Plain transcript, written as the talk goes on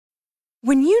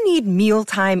When you need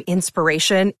mealtime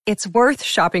inspiration, it's worth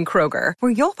shopping Kroger,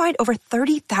 where you'll find over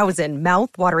 30,000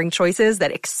 mouth-watering choices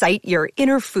that excite your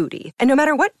inner foodie. And no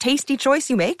matter what tasty choice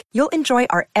you make, you'll enjoy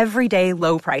our everyday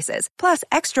low prices, plus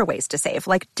extra ways to save,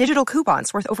 like digital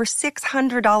coupons worth over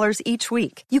 $600 each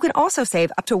week. You can also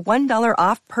save up to $1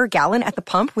 off per gallon at the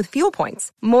pump with fuel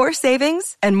points. More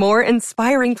savings and more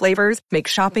inspiring flavors make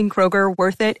shopping Kroger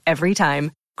worth it every time.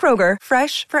 Kroger,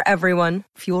 fresh for everyone.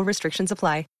 Fuel restrictions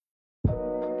apply.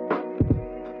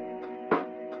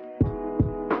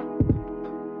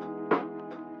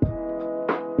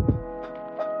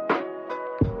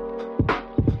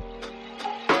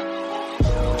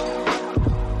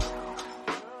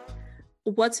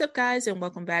 What's up, guys, and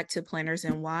welcome back to Planners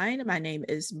and Wine. My name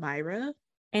is Myra.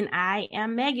 And I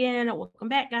am Megan. Welcome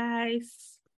back,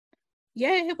 guys.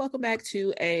 Yay, welcome back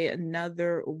to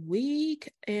another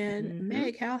week. And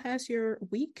Meg, how has your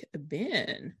week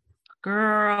been?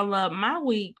 Girl, my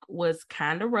week was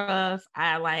kind of rough.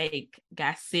 I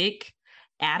got sick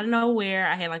out of nowhere.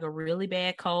 I had a really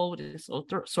bad cold and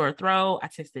sore throat. I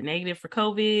tested negative for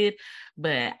COVID,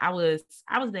 but I was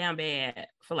down bad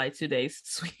for 2 days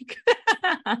this week.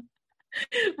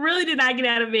 Really did not get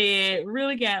out of bed.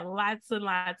 Really got lots and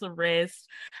lots of rest.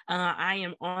 I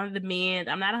am on the mend.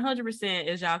 I'm not 100%,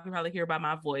 as y'all can probably hear by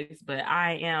my voice, but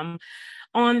I am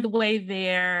on the way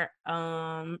there.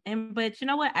 But you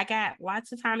know what? I got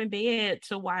lots of time in bed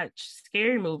to watch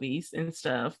scary movies and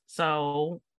stuff.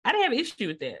 So I didn't have an issue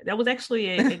with that. That was actually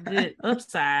a good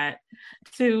upside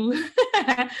to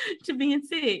to being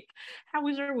sick. How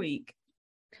was your week?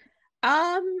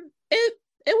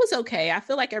 It was okay. I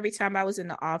feel like every time I was in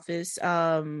the office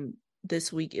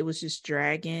this week, it was just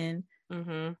dragging.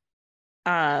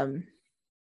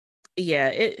 Yeah,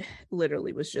 it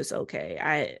literally was just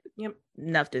okay.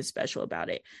 Nothing special about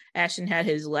it. Ashton had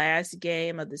his last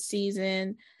game of the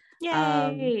season.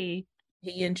 Yay!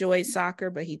 He enjoyed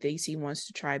soccer, but he thinks he wants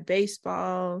to try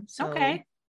baseball. So okay,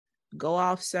 go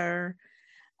off, sir.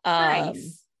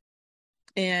 Nice.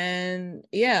 And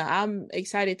yeah, I'm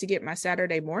excited to get my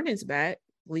Saturday mornings back.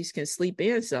 At least can sleep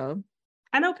in some.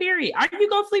 I know, period. Are you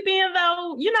gonna sleep in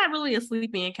though? You're not really a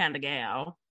sleep in kind of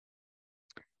gal.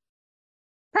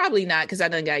 Probably not, because I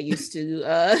done got used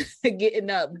to getting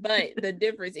up. But the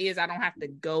difference is I don't have to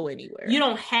go anywhere. You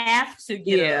don't have to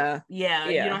get up. Yeah.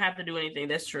 You don't have to do anything.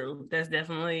 That's true. That's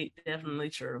definitely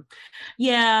true.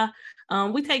 Yeah.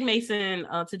 We take Mason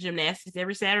to gymnastics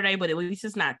every Saturday, but at least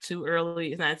it's not too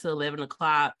early. It's not until 11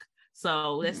 o'clock.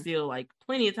 So that's still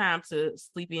plenty of time to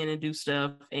sleep in and do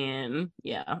stuff. And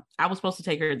yeah, I was supposed to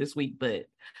take her this week, but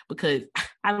because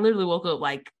I literally woke up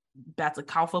about to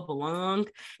cough up a lung,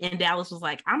 and Dallas was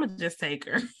like, I'm gonna just take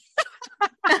her.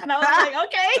 And I was like,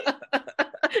 okay,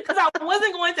 because I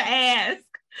wasn't going to ask,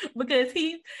 because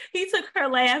he took her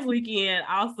last weekend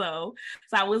also,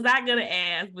 so I was not gonna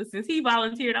ask, but since he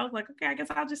volunteered, I was like, okay, I guess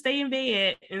I'll just stay in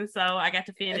bed. And so I got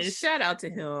to finish. Shout out to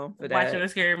him for watching a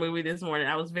scary movie this morning.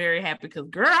 I was very happy because,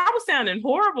 girl, I was sounding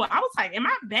horrible. I was like, am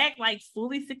I back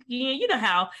fully sick again? You know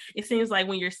how it seems like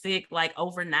when you're sick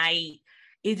overnight,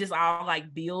 it just all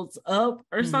builds up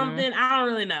or something. I don't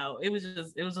really know. It was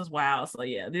just wild. So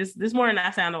yeah, this morning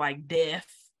I sounded like death,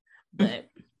 but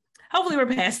hopefully we're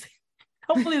past it.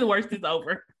 Hopefully the worst is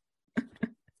over.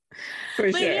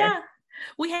 For sure. Yeah,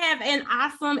 we have an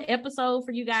awesome episode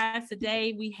for you guys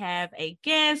today. We have a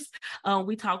guest.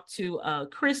 We talked to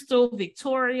Crystal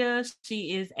Victoria.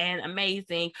 She is an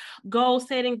amazing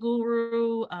goal-setting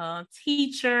guru,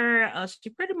 teacher. She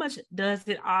pretty much does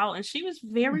it all, and she was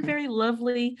very, very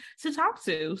lovely to talk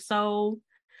to. So,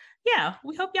 yeah,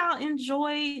 we hope y'all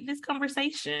enjoy this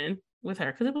conversation with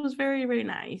her because it was very, very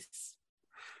nice.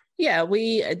 Yeah,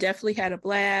 we definitely had a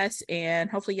blast, and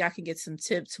hopefully y'all can get some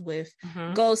tips with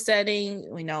goal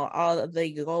setting. We know all of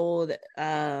the goal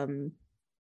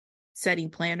setting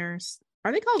planners.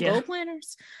 Are they called goal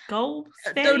planners? Goal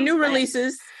setting. The new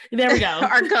releases, there we go,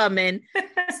 are coming.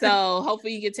 So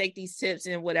hopefully you can take these tips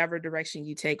in whatever direction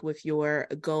you take with your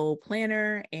goal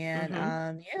planner,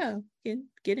 and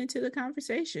get into the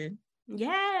conversation.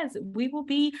 Yes, we will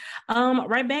be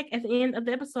right back at the end of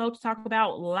the episode to talk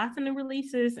about lots of new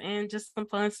releases and just some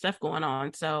fun stuff going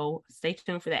on. So stay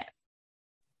tuned for that.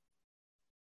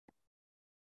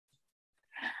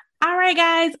 All right,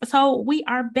 guys. So we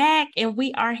are back, and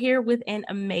we are here with an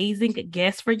amazing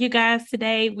guest for you guys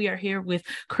today. We are here with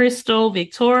Crystal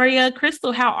Victoria.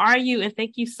 Crystal, how are you? And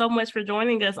thank you so much for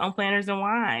joining us on Planners and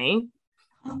Wine.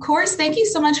 Of course. Thank you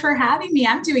so much for having me.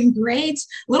 I'm doing great.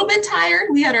 A little bit tired.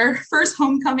 We had our first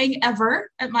homecoming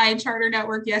ever at my charter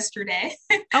network yesterday.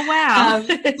 Oh, wow.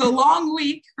 It's a long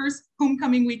week, first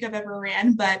homecoming week I've ever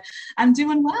ran, but I'm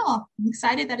doing well. I'm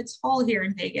excited that it's fall here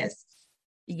in Vegas.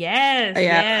 Yes, Yeah.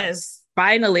 yes.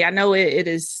 Finally, I know it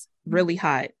is really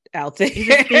hot out there.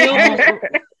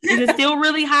 Is it still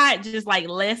really hot? Just like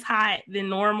less hot than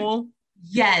normal?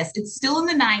 Yes, it's still in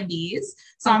the 90s.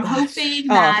 So I'm hoping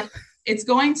Oh. that it's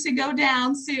going to go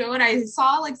down soon. I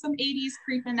saw like some 80s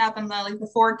creeping up in the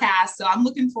forecast. So I'm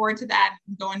looking forward to that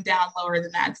going down lower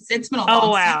than that because it's been a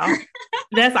long wow. summer.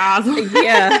 That's awesome.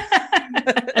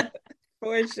 Yeah.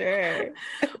 For sure.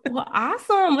 Well,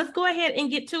 awesome. Let's go ahead and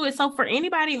get to it. So for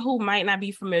anybody who might not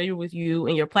be familiar with you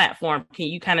and your platform, can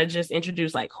you kind of just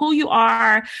introduce like who you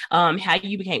are, how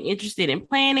you became interested in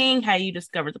planning, how you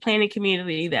discovered the planning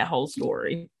community, that whole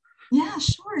story? Yeah,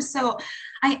 sure. So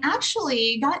I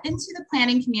actually got into the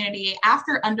planning community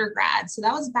after undergrad. So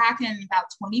that was back in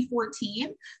about 2014.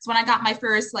 So when I got my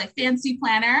first like fancy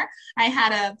planner, I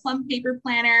had a plum paper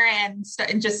planner and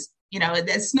just,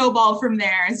 it snowballed from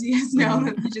there. As you guys know,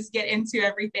 you just get into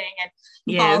everything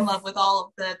and fall in love with all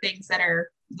of the things that are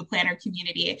the planner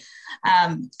community.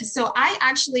 So I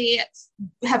actually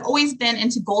have always been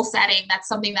into goal setting. That's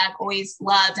something that I've always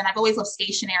loved. And I've always loved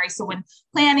stationery. So when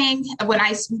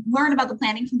I learned about the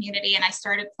planning community and I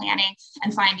started planning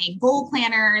and finding goal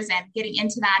planners and getting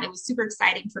into that, it was super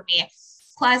exciting for me.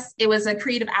 Plus, it was a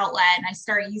creative outlet, and I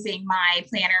started using my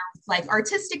planner with like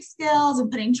artistic skills and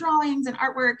putting drawings and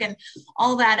artwork and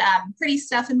all that pretty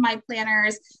stuff in my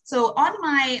planners. So on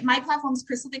my platform is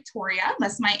Crystal Victoria.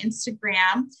 That's my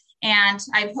Instagram. And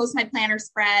I post my planner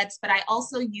spreads, but I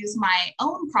also use my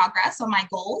own progress on my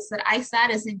goals that I set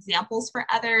as examples for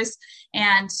others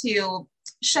and to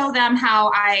show them how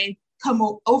I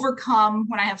overcome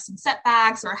when I have some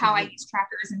setbacks or how I use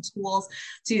trackers and tools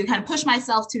to kind of push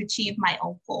myself to achieve my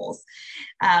own goals.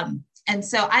 And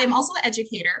so I am also an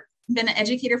educator. I've been an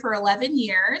educator for 11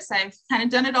 years. I've kind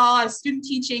of done it all. I was student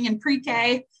teaching in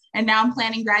pre-K, and now I'm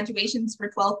planning graduations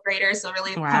for 12th graders. So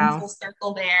really come full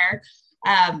circle there.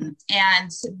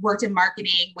 And worked in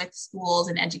marketing with schools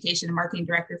and education and marketing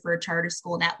director for a charter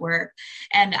school network.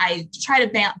 And I try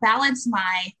to balance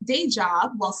my day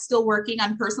job while still working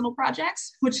on personal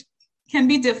projects, which can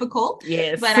be difficult.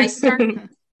 Yes. But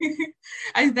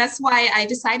that's why I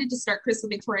decided to start Crystal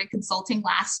Victoria Consulting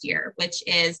last year, which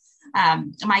is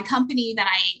my company that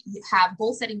I have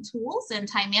goal setting tools and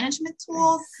time management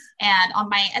tools and on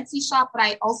my Etsy shop, but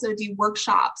I also do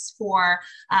workshops for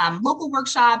local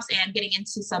workshops and getting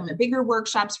into some bigger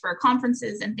workshops for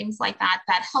conferences and things like that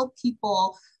help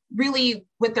people really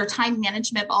with their time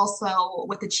management, but also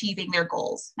with achieving their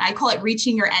goals. I call it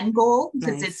reaching your end goal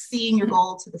because it's seeing your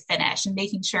goal to the finish and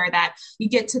making sure that you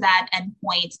get to that end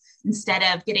point instead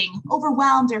of getting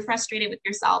overwhelmed or frustrated with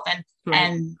yourself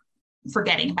and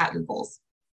forgetting about your goals.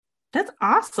 That's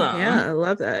awesome. Yeah, I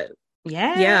love that.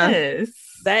 Yes. Yeah,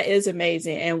 that is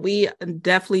amazing. And we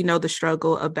definitely know the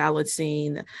struggle of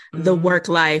balancing the work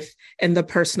life and the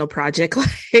personal project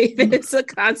life. It's a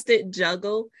constant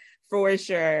juggle for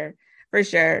sure. For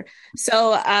sure.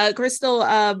 So, Crystal,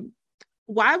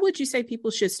 why would you say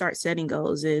people should start setting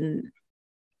goals and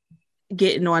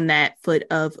getting on that foot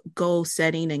of goal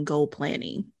setting and goal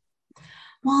planning?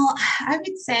 Well, I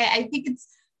would say, I think it's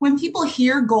when people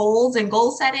hear goals and goal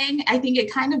setting, I think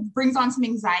it kind of brings on some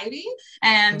anxiety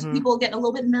and people get a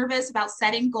little bit nervous about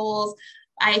setting goals.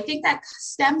 I think that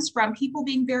stems from people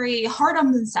being very hard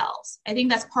on themselves. I think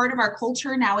that's part of our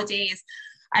culture nowadays.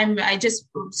 I just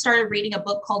started reading a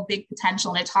book called Big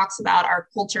Potential, and it talks about our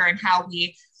culture and how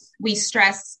we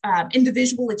stress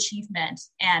individual achievement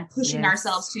and pushing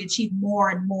ourselves to achieve more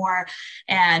and more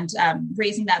and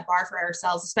raising that bar for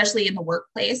ourselves, especially in the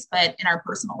workplace, but in our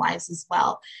personal lives as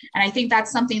well. And I think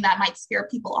that's something that might scare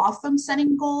people off from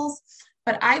setting goals.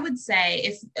 But I would say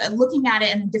if looking at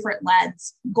it in a different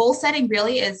lens, goal setting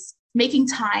really is making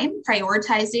time,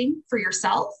 prioritizing for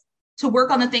yourself to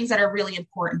work on the things that are really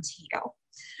important to you.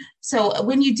 So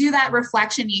when you do that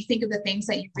reflection, you think of the things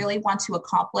that you really want to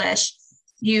accomplish.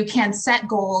 You can set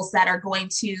goals that are going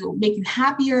to make you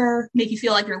happier, make you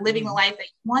feel like you're living the life that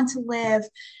you want to live.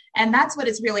 And that's what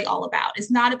it's really all about.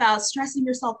 It's not about stressing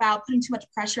yourself out, putting too much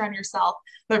pressure on yourself,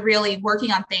 but really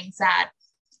working on things that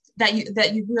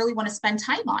you really want to spend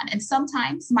time on. And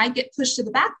sometimes might get pushed to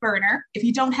the back burner if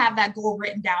you don't have that goal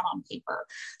written down on paper.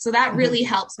 So that really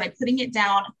helps by putting it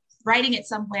down, writing it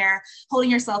somewhere,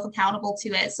 holding yourself accountable to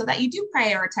it so that you do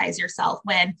prioritize yourself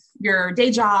when your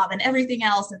day job and everything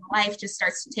else in life just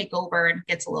starts to take over and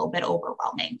gets a little bit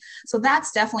overwhelming. So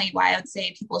that's definitely why I would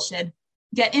say people should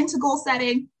get into goal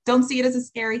setting. Don't see it as a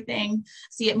scary thing.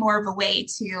 See it more of a way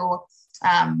to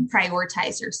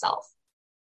prioritize yourself.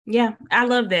 Yeah, I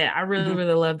love that. I really,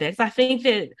 really love that. 'Cause I think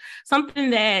that something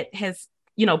that has,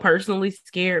 personally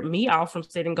scared me off from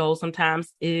setting goals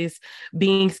sometimes is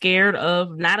being scared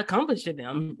of not accomplishing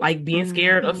them, like being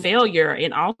scared of failure.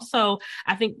 And also,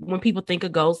 I think when people think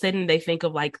of goal setting, they think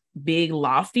of like big,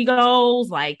 lofty goals.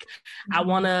 Like, I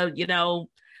want to,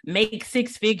 make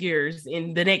 6 figures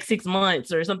in the next 6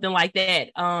 months or something like that.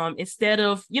 Instead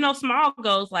of, small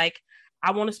goals like,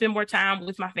 I want to spend more time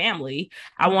with my family.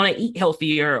 I want to eat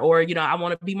healthier, or, I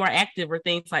want to be more active, or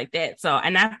things like that. So,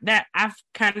 and I've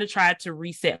kind of tried to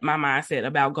reset my mindset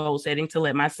about goal setting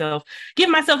to give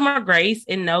myself more grace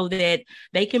and know that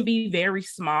they can be very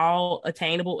small,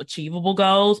 attainable, achievable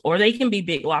goals, or they can be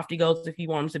big, lofty goals if you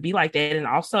want them to be like that. And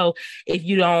also, if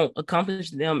you don't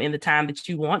accomplish them in the time that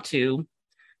you want to,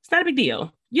 it's not a big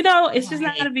deal. It's just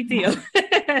not a big deal.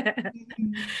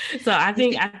 So I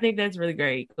think that's really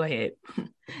great. Go ahead.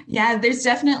 Yeah, there's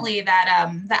definitely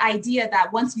that the idea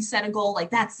that once you set a goal, like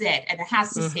that's it, and it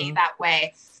has to stay that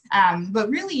way. But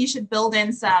really, you should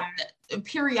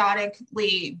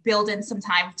periodically build in some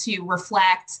time to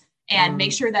reflect and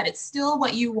make sure that it's still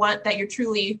what you want, that you're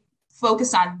truly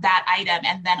focused on that item,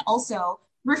 and then also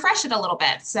refresh it a little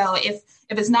bit. So if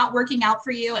it's not working out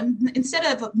for you, and instead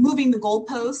of moving the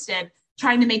goalpost and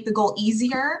trying to make the goal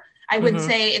easier, I would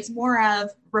say it's more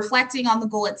of reflecting on the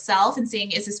goal itself and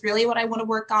saying, is this really what I want to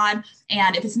work on?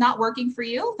 And if it's not working for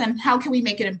you, then how can we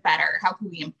make it better? How can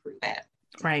we improve it?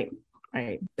 Right.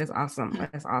 That's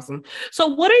awesome. So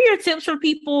what are your tips for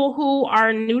people who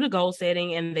are new to goal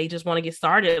setting and they just want to get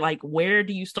started? Like, where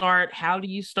do you start? How do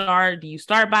you start? Do you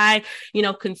start by,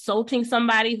 consulting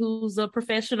somebody who's a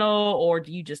professional, or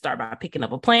do you just start by picking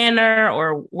up a planner,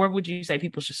 or where would you say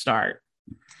people should start?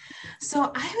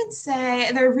 So I would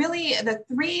say they're really the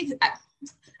 3,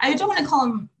 I don't want to call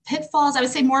them pitfalls. I would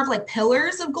say more of like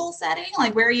pillars of goal setting,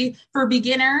 like for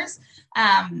beginners.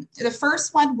 The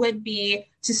first one would be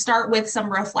to start with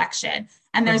some reflection.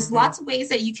 And there's lots of ways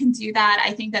that you can do that.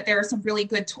 I think that there are some really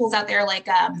good tools out there, like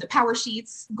the Power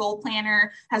Sheets Goal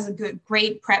Planner has a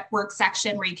great prep work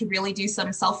section where you can really do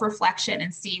some self-reflection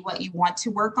and see what you want to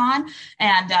work on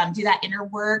and do that inner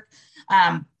work.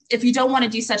 If you don't want to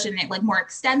do such more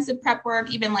extensive prep work,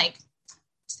 even like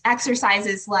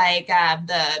exercises like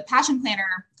the Passion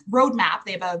Planner roadmap,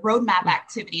 they have a roadmap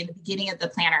activity in the beginning of the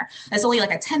planner. It's only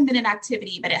like a 10-minute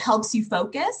activity, but it helps you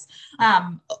focus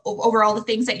over all the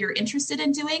things that you're interested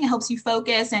in doing. It helps you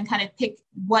focus and kind of pick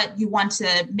what you want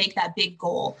to make that big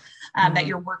goal that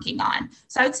you're working on.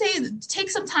 So I would say take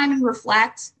some time and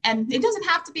reflect. And it doesn't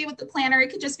have to be with the planner.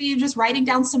 It could just be just writing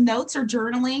down some notes or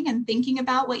journaling and thinking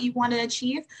about what you want to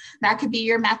achieve. That could be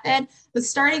your method. But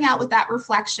starting out with that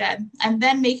reflection and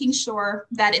then making sure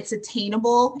that it's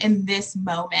attainable in this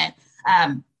moment.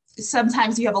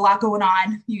 Sometimes you have a lot going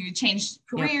on. You changed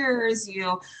careers,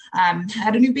 you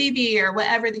had a new baby, or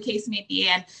whatever the case may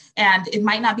be, and it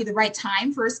might not be the right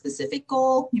time for a specific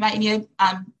goal. You might need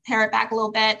to pare it back a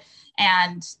little bit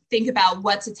and think about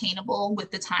what's attainable with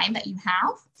the time that you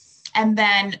have. And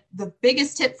then the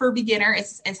biggest tip for a beginner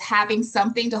is having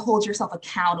something to hold yourself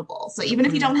accountable. So even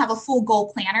if you don't have a full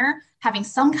goal planner, having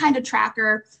some kind of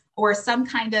tracker or some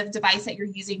kind of device that you're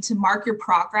using to mark your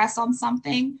progress on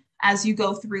something as you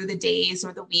go through the days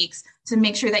or the weeks to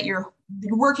make sure that you're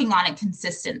working on it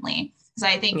consistently. So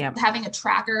I think having a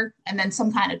tracker and then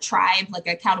some kind of tribe, like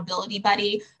accountability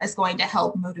buddy, is going to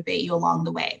help motivate you along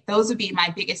the way. Those would be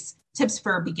my biggest tips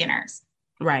for beginners.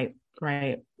 Right.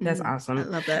 That's awesome. I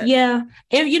love that. Yeah.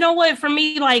 And you know what, for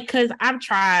me, like, cause I've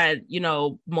tried,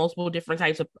 multiple different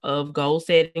types of goal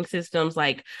setting systems,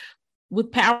 like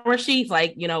with Power Sheets,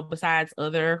 like, besides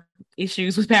other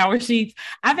issues with Power Sheets,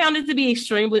 I found it to be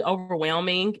extremely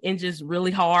overwhelming and just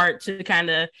really hard to kind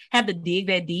of have to dig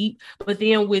that deep. But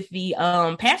then with the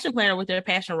Passion Planner, with their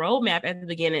Passion Roadmap at the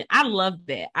beginning, I loved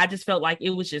that. I just felt like it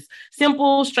was just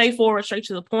simple, straightforward, straight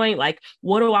to the point. Like,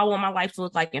 what do I want my life to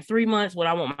look like in 3 months? What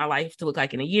I want my life to look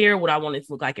like in a year? What I want it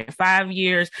to look like in 5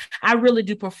 years? I really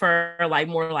do prefer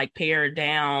more pared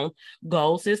down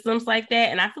goal systems like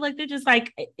that. And I feel like they're just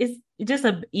it's just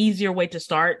an easier way to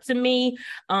start to me.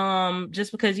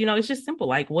 Just because, it's just simple.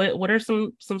 Like what are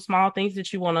some small things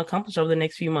that you want to accomplish over the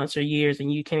next few months or years,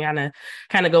 and you can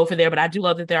kind of go for there. But I do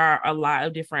love that there are a lot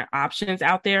of different options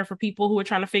out there for people who are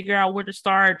trying to figure out where to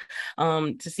start,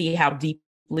 to see how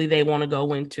deeply they want to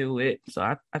go into it. So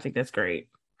I think that's great.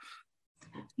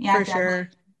 Yeah, for sure.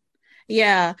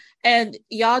 Yeah. And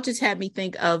y'all just had me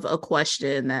think of a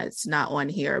question that's not on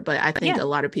here, but I think a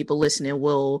lot of people listening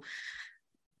will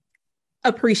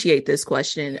appreciate this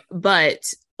question.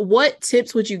 But what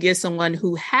tips would you give someone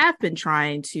who have been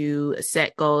trying to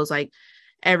set goals like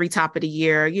every top of the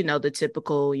year, the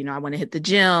typical, I want to hit the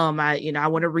gym, I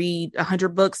want to read 100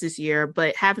 books this year,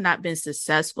 but have not been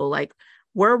successful? Like,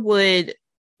 what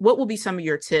would be some of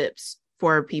your tips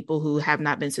for people who have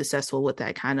not been successful with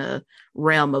that kind of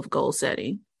realm of goal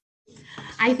setting?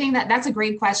 I think that's a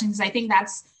great question, because I think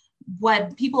that's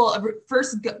what people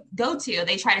first go to.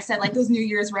 They try to set like those New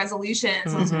Year's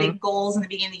resolutions, those big goals in the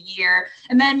beginning of the year,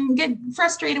 and then get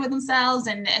frustrated with themselves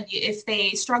and if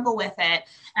they struggle with it.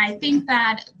 And I think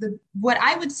that what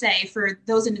I would say for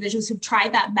those individuals who've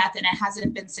tried that method and it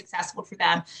hasn't been successful for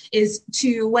them is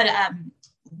to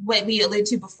what we alluded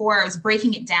to before, is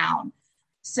breaking it down.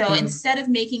 So instead of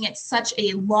making it such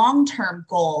a long-term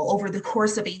goal over the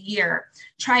course of a year,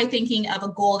 try thinking of a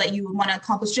goal that you would want to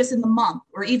accomplish just in the month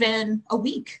or even a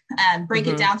week, and break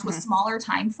it down to a smaller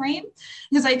time frame.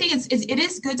 Because I think it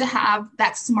is good to have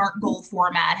that SMART goal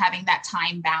format, having that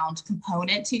time-bound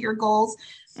component to your goals,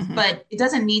 but it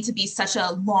doesn't need to be such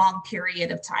a long period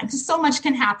of time, because so much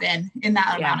can happen in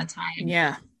that amount of time.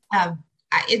 Yeah. I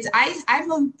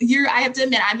have to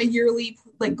admit, I'm a yearly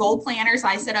goal planner. So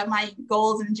I set up my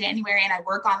goals in January and I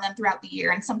work on them throughout the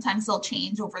year. And sometimes they'll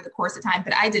change over the course of time,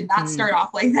 but I did not start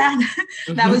off like that.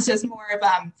 That was just more of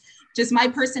just my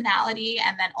personality.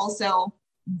 And then also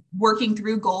working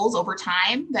through goals over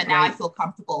time, that now I feel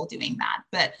comfortable doing that,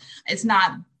 but it's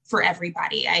not for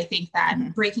everybody. I think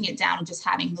that breaking it down and just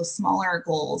having those smaller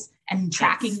goals and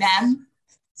tracking them,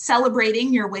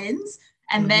 celebrating your wins.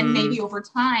 And then maybe over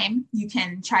time, you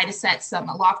can try to set some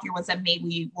loftier ones that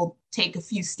maybe will take a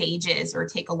few stages or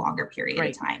take a longer period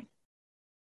of time.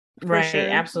 Right. Sure.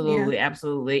 Absolutely. Yeah.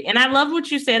 Absolutely. And I love what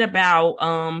you said about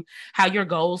how your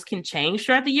goals can change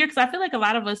throughout the year. Cause I feel like a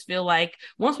lot of us feel like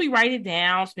once we write it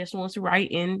down, especially once we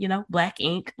write in, black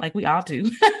ink, like we all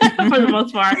do for the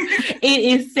most part, it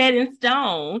is set in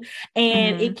stone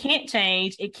and it can't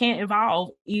change. It can't evolve.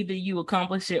 Either you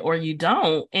accomplish it or you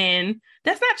don't. And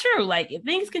that's not true. Like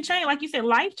things can change. Like you said,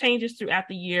 life changes throughout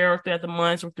the year or throughout the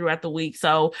months or throughout the week.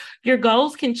 So your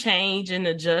goals can change and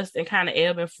adjust and kind of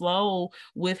ebb and flow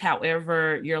with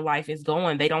however your life is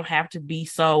going. They don't have to be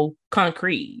so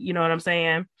concrete. You know what I'm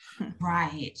saying?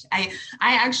 Right. I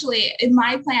actually, in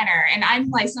my planner, and I'm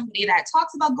like somebody that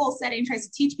talks about goal setting, tries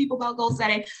to teach people about goal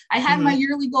setting. I had my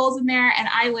yearly goals in there and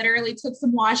I literally took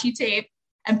some washi tape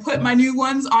and put my new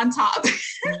ones on top.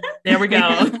 There we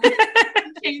go.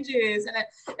 Changes.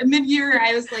 And mid-year,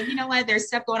 I was like, you know what? There's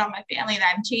stuff going on in my family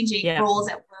that I'm changing roles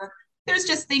at work. There's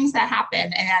just things that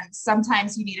happen. And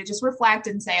sometimes you need to just reflect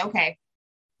and say, okay,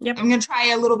 I'm going to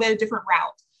try a little bit of different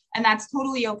route. And that's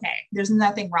totally okay. There's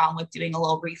nothing wrong with doing a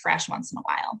little refresh once in a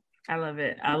while. I love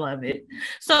it. I love it.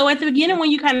 So at the beginning, when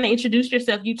you kind of introduced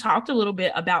yourself, you talked a little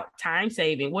bit about time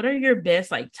saving. What are your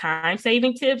best time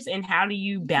saving tips and how do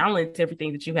you balance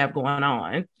everything that you have going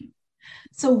on?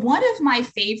 So one of my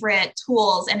favorite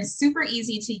tools, and it's super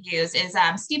easy to use, is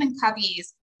Stephen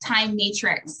Covey's time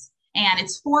matrix. And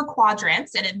it's 4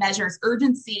 quadrants and it measures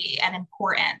urgency and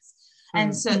importance.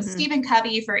 And so Stephen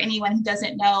Covey, for anyone who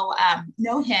doesn't know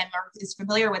him or is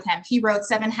familiar with him, he wrote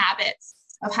 7 Habits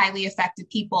of Highly Effective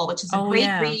People, which is a great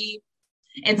read.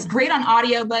 It's great on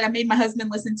audiobook. I made my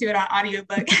husband listen to it on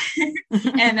audiobook.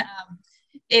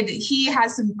 And he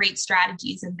has some great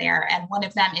strategies in there. And one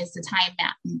of them is the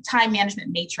time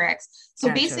management matrix. So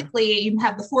basically you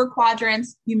have the 4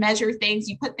 quadrants, you measure things,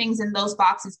 you put things in those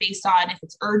boxes based on if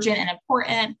it's urgent and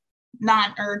important,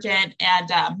 non-urgent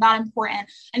and not important,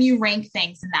 and you rank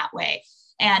things in that way.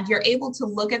 And you're able to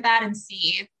look at that and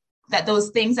see that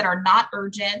those things that are not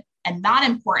urgent and not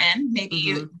important,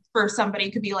 maybe for somebody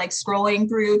could be like scrolling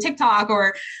through TikTok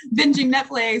or binging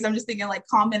Netflix. I'm just thinking like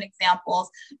common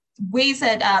examples, ways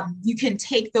that you can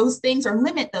take those things or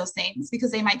limit those things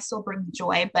because they might still bring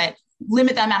joy, but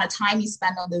limit the amount of time you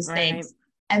spend on those things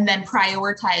and then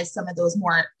prioritize some of those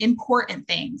more important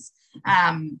things.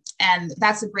 And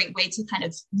that's a great way to kind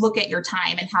of look at your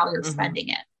time and how you're spending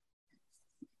it.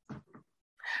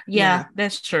 Yeah,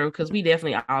 that's true. Because we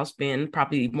definitely all spend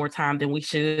probably more time than we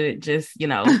should just,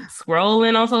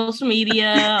 scrolling on social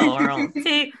media or on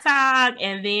TikTok.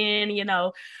 And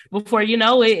then, before you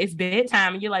know it, it's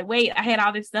bedtime. And you're like, wait, I had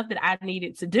all this stuff that I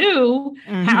needed to do.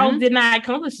 How didn't I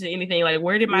accomplish anything? Like,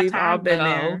 where did my time go?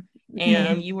 There.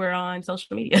 And you were on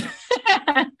social media.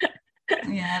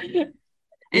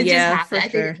 It just happens. I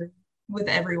think with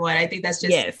everyone. I think that's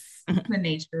just the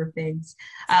nature of things.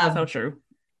 So true.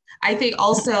 I think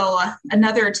also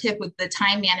another tip with the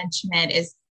time management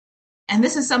is, and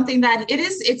this is something that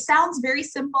it sounds very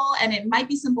simple and it might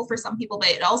be simple for some people, but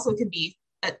it also could be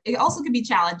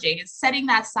challenging, is setting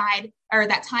that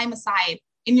time aside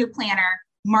in your planner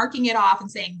marking it off and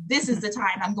saying, this is the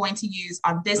time I'm going to use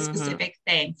on this specific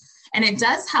thing. And it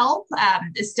does help.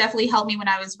 It's definitely helped me when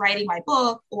I was writing my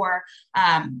book or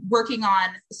working on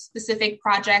specific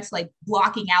projects, like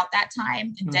blocking out that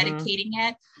time and dedicating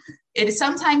it. It is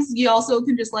sometimes you also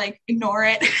can just like ignore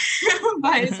it,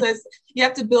 but it says you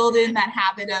have to build in that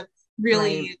habit of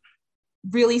really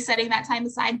setting that time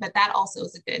aside. But that also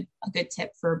is a good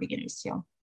tip for beginners too.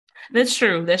 That's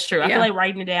true. I feel like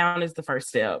writing it down is the first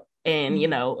step, and you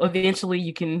know, eventually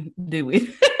you can do it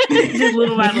just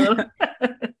little by little.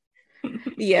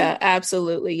 Yeah,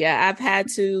 absolutely. Yeah, I've had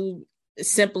to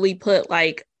simply put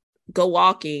like go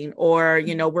walking, or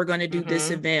you know, we're going to do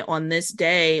this event on this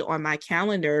day on my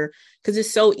calendar, because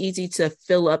it's so easy to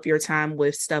fill up your time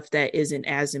with stuff that isn't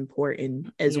as important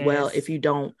as well if you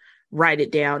don't write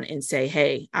it down and say,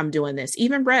 hey, I'm doing this.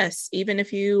 Even rest, even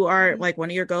if you are like one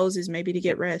of your goals is maybe to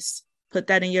get rest, put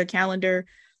that in your calendar,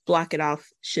 block it off,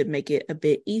 should make it a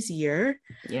bit easier.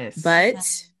 Yes. But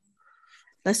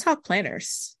let's talk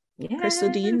planners. Yes. Crystal,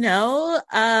 do you know,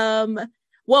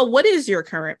 well, what is your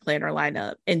current planner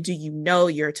lineup? And do you know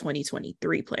your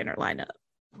 2023 planner lineup?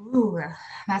 Ooh,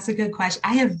 that's a good question.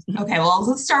 Well,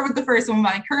 let's start with the first one,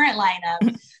 my current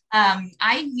lineup.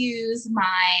 I use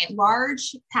my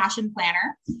large passion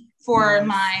planner for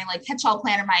my like catch-all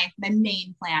planner, my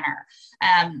main planner.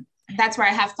 That's where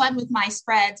I have fun with my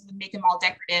spreads and make them all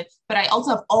decorative, but I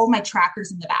also have all my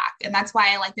trackers in the back. And that's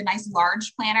why I like the nice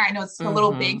large planner. I know it's a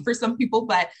little big for some people,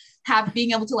 but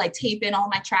being able to like tape in all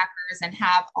my trackers and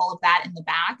have all of that in the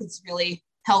back, it's really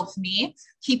helped me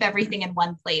keep everything in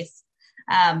one place.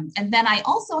 And then I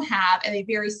also have a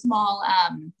very small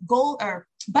goal or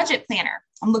budget planner.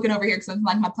 I'm looking over here because I'm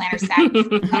like my planner stack.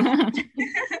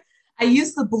 I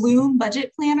use the Bloom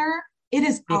budget planner. It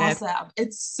is awesome.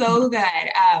 It's so good.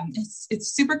 It's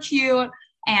super cute,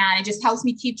 and it just helps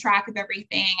me keep track of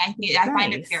everything. I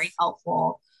find it very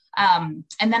helpful. And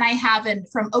then I have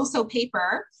from Oso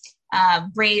Paper,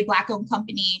 Braid Black-owned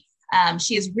company.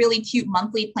 She has really cute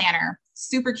monthly planner,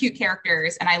 super cute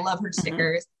characters, and I love her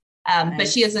stickers. But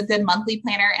she has a good monthly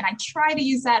planner, and I try to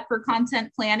use that for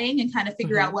content planning and kind of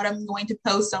figure out what I'm going to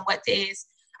post on what days.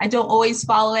 I don't always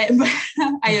follow it, but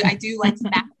I do like to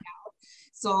map it out.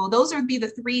 So those would be the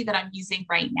three that I'm using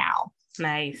right now.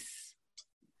 Nice.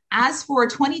 As for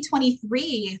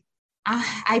 2023,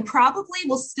 I probably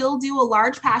will still do a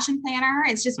large passion planner.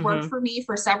 It's just worked for me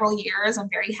for several years. I'm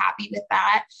very happy with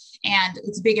that. And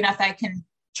it's big enough that I can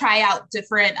try out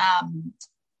different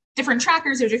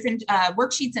trackers or different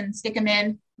worksheets and stick them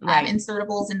in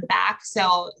insertables in the back.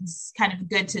 So it's kind of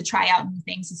good to try out new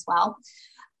things as well.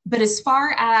 But as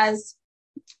far as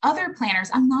other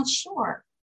planners, I'm not sure.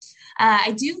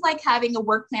 I do like having a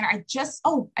work planner.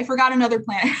 I forgot another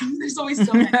planner. There's always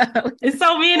so many. It's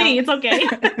so many. It's okay.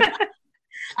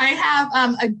 I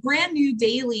have a brand new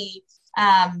daily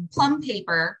plum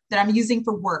paper that I'm using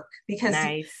for work because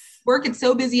work is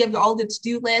so busy. I've got all the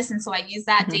to-do lists. And so I use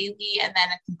that daily, and then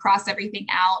I can cross everything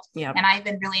out. Yep. And I've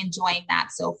been really enjoying that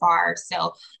so far.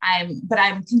 So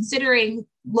I'm considering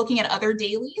looking at other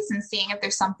dailies and seeing if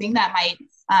there's something that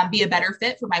might be a better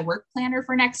fit for my work planner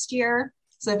for next year.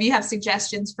 So if you have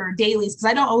suggestions for dailies, because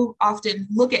I don't often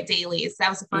look at dailies, that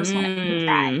was the first one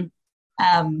I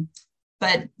tried.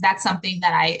 But that's something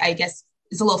that I guess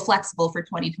is a little flexible for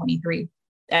 2023.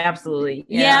 Absolutely.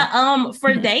 Yeah.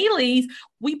 For dailies,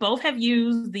 we both have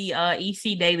used the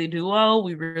EC Daily Duo.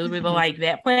 We really like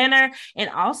that planner. And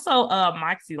also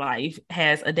Moxie Life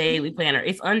has a daily planner.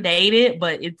 It's undated,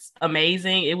 but it's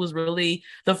amazing. It was really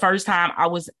the first time I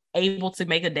was able to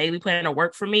make a daily planner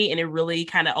work for me, and it really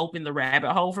kind of opened the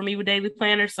rabbit hole for me with daily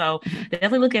planner. So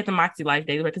definitely look at the Moxie Life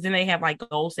daily, because then they have like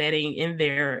goal setting in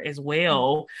there as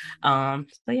well. So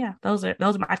yeah, those are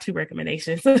my two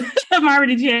recommendations. Mara,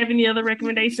 did you have any other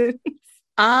recommendations?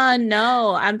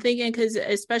 No, I'm thinking, because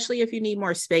especially if you need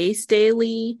more space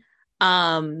daily,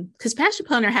 because Passion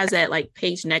Planner has that like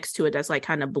page next to it that's like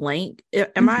kind of blank.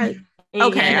 Am I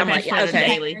okay? I'm like,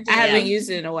 okay. I haven't used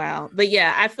it in a while, but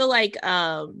yeah, I feel like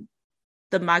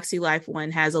the Moxie Life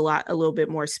one has a little bit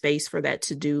more space for that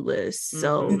to-do list.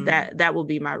 So that will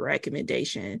be my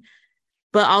recommendation.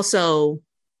 But also,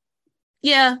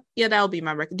 yeah, that will be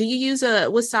my recommendation. Do you use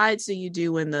what sides do you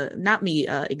do in the, not me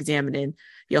examining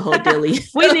your whole daily?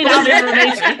 We need all the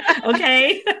information.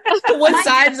 Okay. What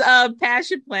sides of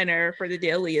Passion Planner for the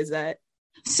daily is that?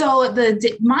 So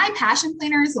my passion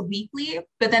planner is a weekly,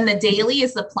 but then the daily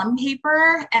is the plum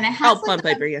paper, and it has plum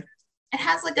paper. Yeah, it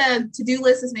has like a to-do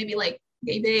list is maybe like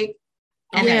big.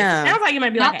 And sounds like it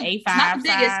might be like an A5. Not the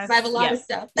biggest, because I have a lot of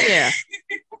stuff.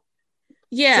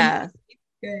 Yeah.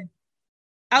 Good.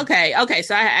 Okay.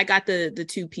 So I got the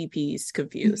two PPs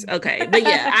confused. Okay. But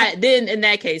yeah, then in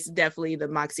that case, definitely the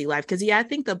Moxie Life. Because I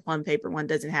think the Plum Paper one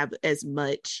doesn't have as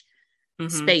much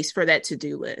space for that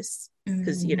to-do list.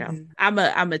 Because I'm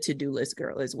a to-do list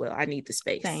girl as well. I need the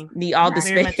space. Same. Need all the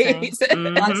space.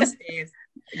 Lots of space.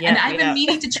 And I've been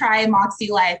meaning to try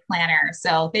Moxie Life Planner.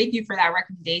 So thank you for that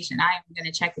recommendation. I am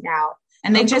going to check it out.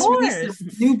 And they just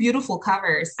released new beautiful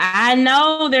covers. I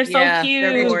know. They're so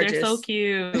cute. They're so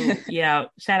cute. Yeah.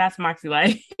 Shout out to Moxie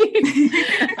Life.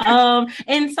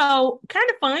 And so kind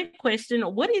of fun question.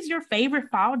 What is your favorite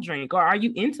fall drink, or are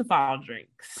you into fall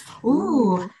drinks?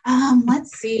 Ooh,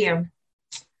 let's see.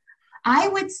 I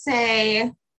would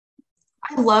say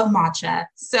I love matcha.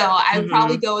 So I would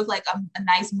probably go with like a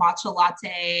nice matcha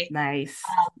latte. Nice.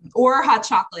 Or hot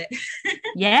chocolate.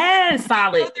 Yes,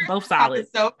 solid. Both solid.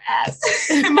 So fast.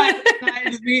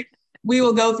 we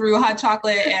will go through hot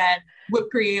chocolate and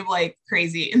whipped cream like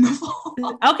crazy in the fall.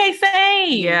 Okay,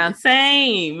 same. Yeah,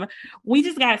 same. We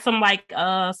just got some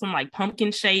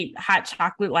pumpkin shaped hot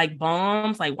chocolate like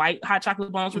bombs, like white hot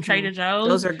chocolate bombs from Trader Joe's.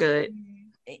 Those are good.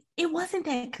 It wasn't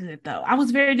that good though. I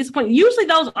was very disappointed. Usually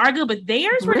those are good, but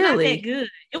theirs were not that good.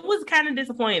 It was kind of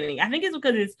disappointing. I think it's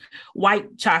because it's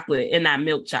white chocolate and not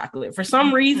milk chocolate. For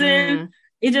some reason,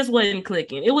 it just wasn't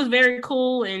clicking. It was very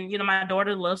cool, and my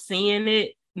daughter loves seeing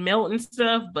it melt and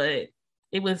stuff, but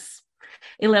it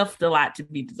left a lot to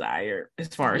be desired as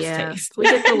far as taste. We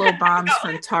get the little bombs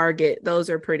from Target. Those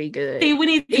are pretty good. See, we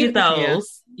need to get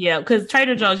those. Yeah, because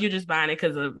Trader Joe's, you're just buying it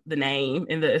because of the name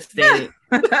and the aesthetic.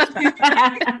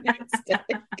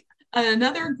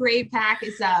 Another great pack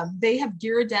is they have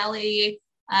Ghirardelli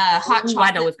hot chocolate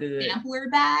I know it's good. sampler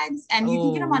bags, and you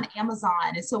can get them on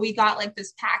Amazon. And so we got like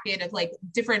this packet of like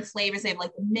different flavors. They have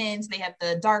like the mint, they have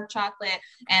the dark chocolate,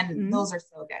 and those are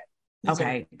so good.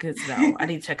 Okay, good to know. I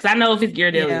need to check, because I know if it's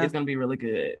Ghirardelli, it's going to be really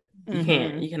good.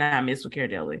 You cannot miss with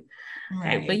Ghirardelli.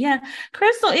 Right. Okay, but yeah,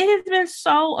 Crystal, it has been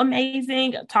so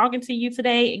amazing talking to you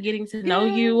today and getting to know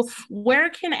you. Where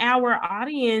can our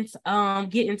audience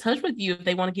get in touch with you if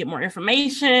they want to get more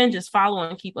information, just follow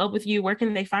and keep up with you? Where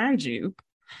can they find you?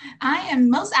 I am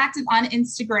most active on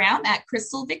Instagram at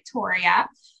Crystal Victoria.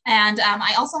 And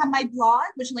I also have my blog,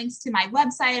 which links to my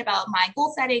website about my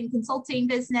goal setting consulting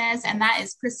business. And that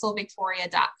is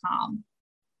crystalvictoria.com.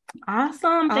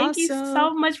 Awesome. Thank you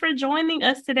so much for joining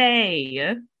us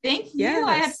today. Thank you. Yes.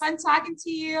 I had fun talking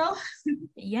to you.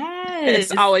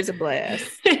 Yes. It's always a blast.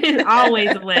 It's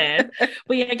always a blast.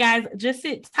 But yeah, guys, just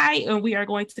sit tight and we are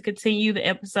going to continue the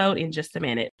episode in just a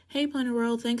minute. Hey, Planner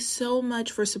World. Thanks so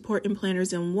much for supporting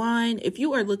Planners in Wine. If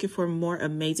you are looking for more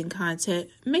amazing content,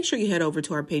 make sure you head over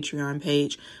to our Patreon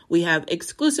page. We have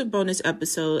exclusive bonus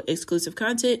episode, exclusive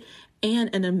content,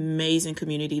 and an amazing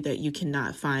community that you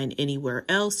cannot find anywhere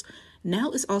else.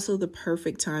 Now is also the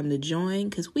perfect time to join,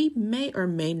 because we may or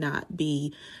may not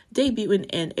be debuting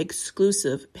an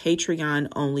exclusive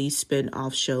Patreon-only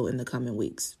spin-off show in the coming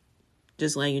weeks.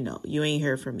 Just letting you know, you ain't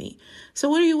heard from me.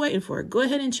 So what are you waiting for? Go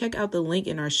ahead and check out the link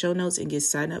in our show notes and get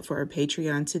signed up for our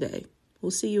Patreon today. We'll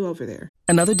see you over there.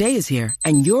 Another day is here,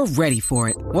 and you're ready for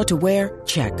it. What to wear?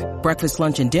 Check. Breakfast,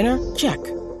 lunch, and dinner? Check.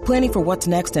 Planning for what's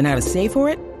next and how to save for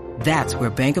it? That's where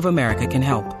Bank of America can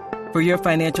help. For your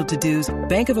financial to-dos,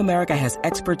 Bank of America has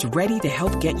experts ready to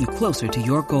help get you closer to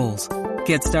your goals.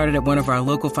 Get started at one of our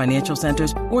local financial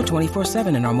centers or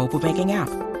 24/7 in our mobile banking app.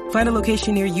 Find a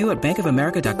location near you at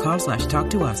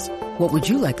bankofamerica.com/talktous. What would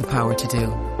you like the power to do?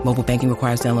 Mobile banking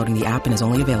requires downloading the app and is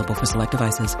only available for select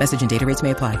devices. Message and data rates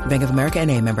may apply. Bank of America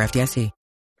N.A., member FDIC.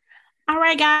 All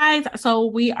right, guys. So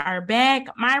we are back.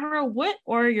 Myra, what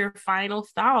are your final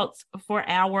thoughts for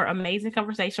our amazing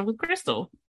conversation with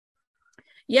Crystal?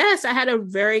 Yes, I had a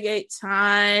very great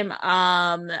time.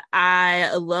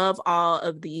 I love all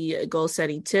of the goal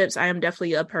setting tips. I am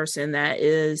definitely a person that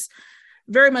is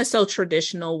very much so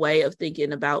traditional way of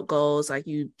thinking about goals. Like,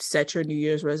 you set your New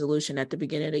Year's resolution at the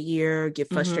beginning of the year,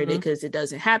 get frustrated because it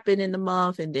doesn't happen in the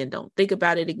month, and then don't think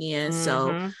about it again.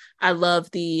 So I love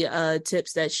the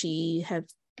tips that she have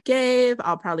gave.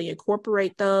 I'll probably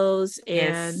incorporate those.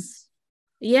 And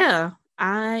yeah,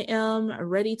 I am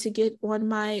ready to get on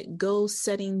my goal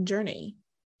setting journey.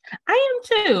 I am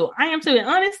too. And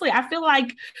honestly, I feel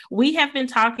like we have been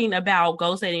talking about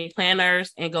goal setting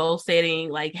planners and goal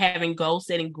setting, like having goal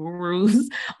setting gurus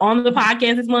on the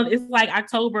podcast this month. It's like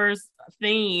October's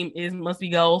theme must be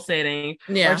goal setting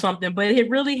or something, but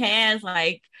it really has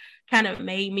like kind of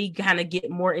made me kind of get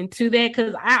more into that,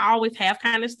 because I always have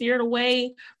kind of steered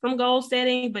away from goal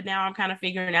setting, but now I'm kind of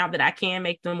figuring out that I can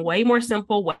make them way more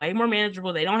simple, way more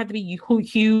manageable. They don't have to be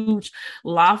huge,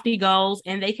 lofty goals,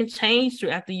 and they can change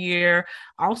throughout the year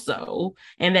also,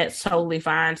 and that's totally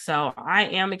fine. So I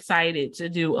am excited to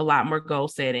do a lot more goal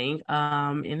setting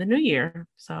in the new year.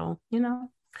 So,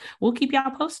 we'll keep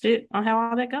y'all posted on how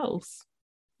all that goes.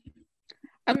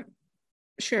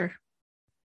 Sure.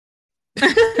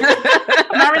 Mara's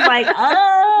like,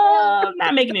 I'm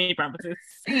not making any promises.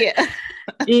 Yeah.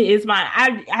 It is fine.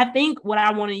 I think what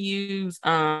I want to use,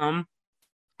 I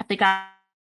think I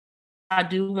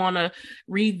do want to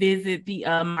revisit the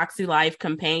Moxie Life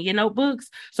companion notebooks.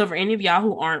 So for any of y'all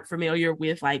who aren't familiar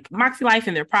with like Moxie Life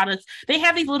and their products, they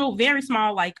have these little, very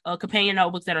small, like companion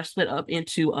notebooks that are split up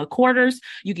into quarters.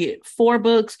 You get 4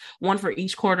 books, one for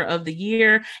each quarter of the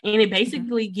year. And it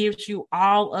basically gives you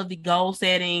all of the goal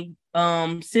setting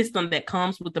system that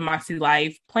comes with the Moxie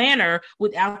Life planner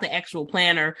without the actual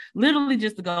planner, literally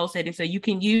just the goal setting. So you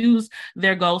can use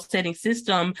their goal setting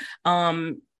system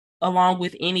along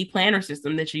with any planner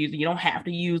system that you're using. You don't have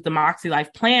to use the Moxie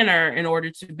Life planner in order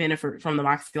to benefit from the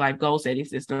Moxie Life goal setting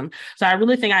system. So I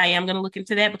really think I am going to look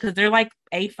into that, because they're like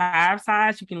A5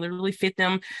 size. You can literally fit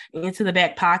them into the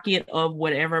back pocket of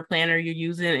whatever planner you're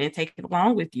using and take it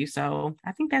along with you. So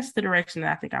I think that's the direction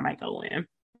that I think I might go in.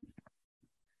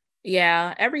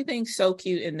 Yeah, everything's so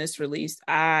cute in this release.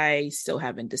 I still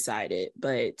haven't decided,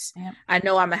 but I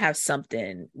know I'm gonna have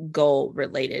something goal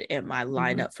related in my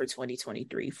lineup for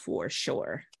 2023 for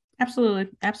sure.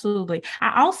 Absolutely.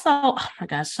 I also, oh my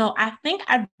gosh, so I think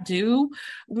I do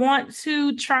want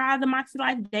to try the Moxie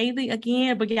Life Daily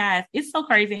again, but guys, it's so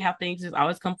crazy how things just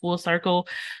always come full circle.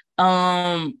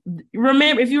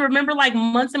 If you remember like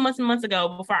months and months and months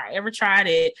ago, before I ever tried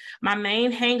it, my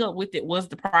main hang up with it was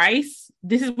the price.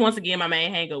 This is once again my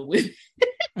main hang up with it.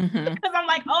 Because I'm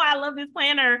like, oh, I love this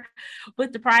planner,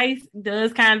 but the price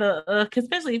does kind of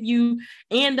especially if you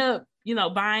end up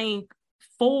buying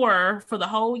 4 for the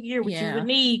whole year, which you would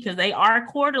need, because they are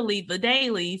quarterly, the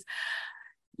dailies.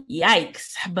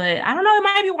 Yikes. But I don't know, it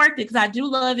might be worth it, because I do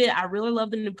love it. I really love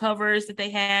the new covers that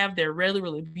they have. They're really,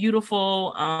 really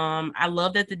beautiful. I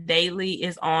love that the daily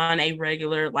is on a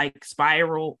regular like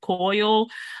spiral coil.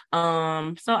 So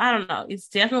I don't know. It's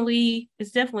definitely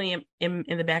in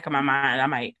the back of my mind.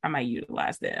 I might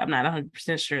utilize that. I'm not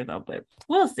 100% sure though, but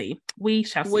we'll see. We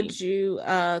shall see. Would you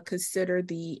consider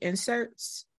the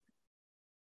inserts?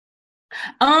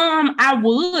 I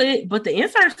would, but the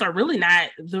inserts are really not.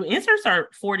 The inserts are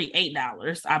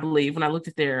 $48, I believe, when I looked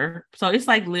at their. So it's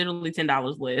like literally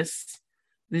 $10 less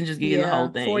than just getting the whole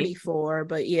thing. 44,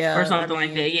 but or something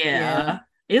like that. Yeah.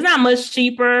 It's not much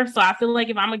cheaper. So I feel like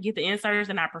if I'm gonna get the inserts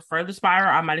and I prefer the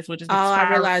spiral, I might as well just get the spiral.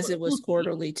 I realized it was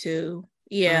quarterly too.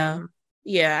 Yeah.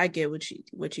 Yeah, I get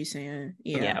what you're saying.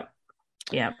 Yeah.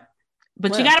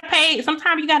 But you gotta pay.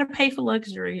 Sometimes you gotta pay for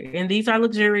luxury, and these are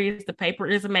luxurious. The paper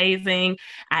is amazing.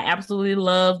 I absolutely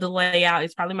love the layout.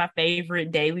 It's probably my favorite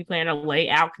daily planner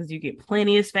layout, because you get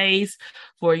plenty of space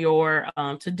for your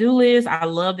to-do list. I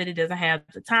love that it doesn't have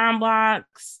the time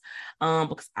blocks,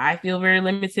 because I feel very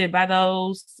limited by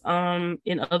those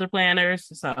in other planners.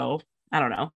 So I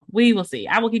don't know. We will see.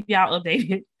 I will keep y'all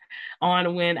updated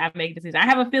on when I make decisions. I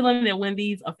have a feeling that when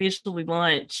these officially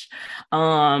launch,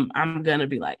 I'm gonna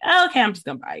be like, oh, okay, I'm just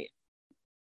gonna buy it.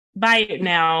 Buy it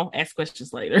now, ask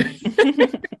questions later.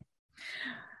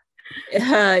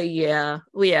 Yeah.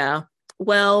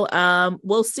 Well,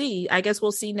 we'll see. I guess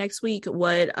we'll see next week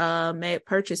what Meg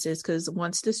purchases, because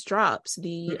once this drops,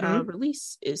 the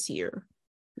release is here.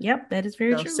 Yep, that is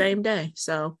very true. Same day.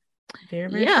 So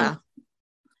very true.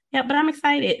 Yeah, but I'm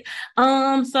excited.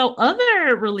 So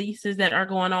other releases that are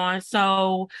going on.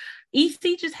 So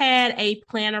EC just had a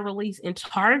planner release in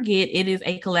Target. It is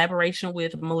a collaboration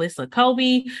with Melissa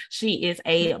Kobe. She is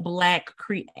a Black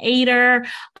creator.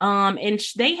 And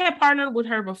they had partnered with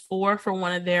her before for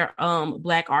one of their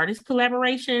Black artist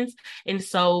collaborations. And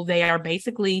so they are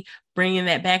basically bringing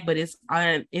that back, but it's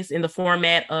in the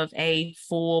format of a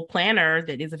full planner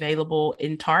that is available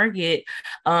in Target.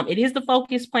 It is the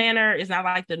focus planner. It's not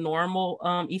like the normal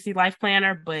EC Life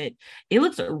planner, but it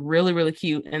looks really, really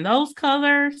cute. And those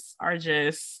colors are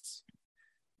just,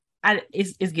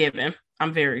 it's given.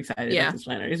 I'm very excited about this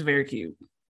planner. It's very cute.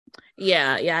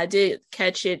 Yeah, I did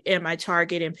catch it in my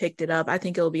Target and picked it up. I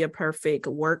think it'll be a perfect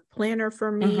work planner for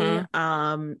me.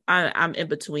 I'm in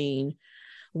between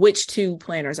which 2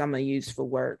 planners I'm gonna use for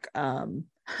work,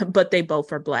 but they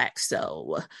both are Black,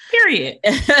 so period.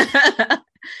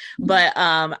 But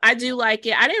I do like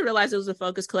it. I didn't realize it was a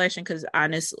Focus collection because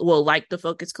the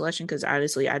Focus collection because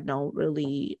honestly, I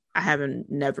haven't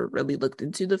never really looked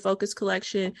into the Focus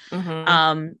collection.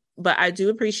 But I do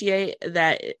appreciate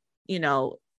that,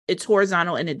 it's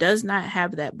horizontal and it does not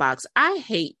have that box. I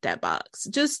hate that box.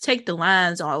 Just take the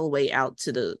lines all the way out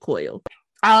to the coil.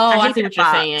 Oh, I see what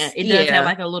you're saying. It does have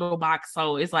like a little box,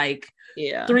 so it's like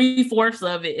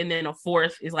 3/4 of it, and then a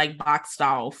fourth is like boxed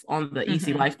off on the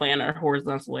Easy Life Planner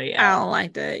horizontal way out. I don't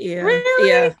like that. Yeah, really?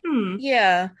 Yeah,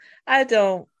 yeah. I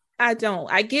don't.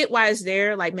 I get why it's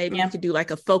there. Like maybe you could do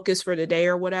like a focus for the day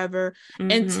or whatever.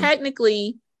 And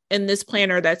technically, in this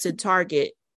planner that's in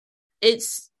Target,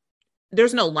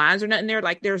 there's no lines or nothing there.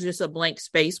 Like there's just a blank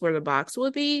space where the box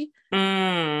would be.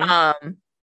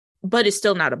 But it's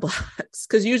still not a box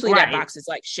because usually that box is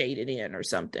like shaded in or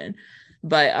something.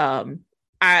 But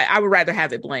I would rather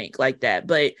have it blank like that.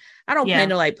 But I don't plan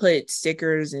to like put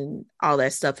stickers and all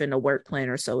that stuff in a work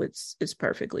planner, so it's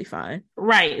perfectly fine.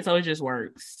 Right, so it just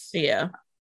works. Yeah,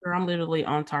 I'm literally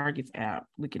on Target's app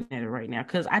looking at it right now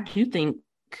because I do think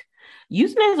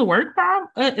using it as a work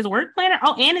planner.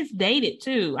 Oh, and it's dated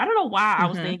too. I don't know why I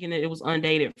was thinking that it was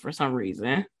undated for some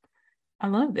reason. I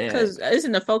love that. Because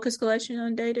isn't the Focus collection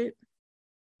undated?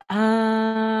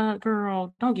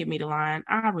 Girl, don't give me the line.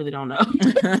 I really don't know.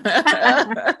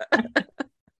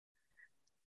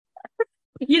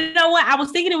 You know what? I was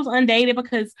thinking it was undated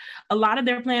because a lot of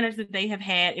their planners that they have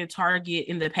had in Target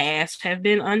in the past have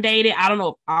been undated. I don't know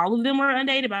if all of them were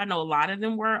undated, but I know a lot of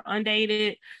them were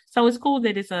undated. So it's cool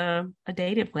that it's a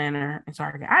dated planner in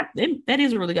Target. That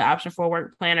is a really good option for a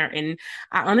work planner. And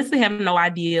I honestly have no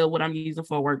idea what I'm using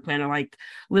for a work planner. Like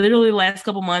literally the last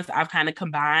couple months, I've kind of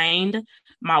combined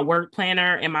my work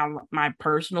planner and my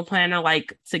personal planner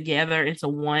like together into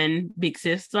one big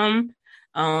system.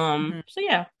 So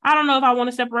yeah, I don't know if I want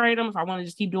to separate them, if I want to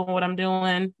just keep doing what I'm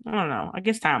doing. I don't know. I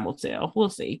guess time will tell. We'll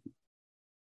see.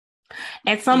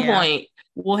 At some point,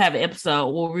 we'll have an episode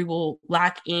where we will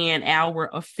lock in our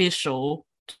official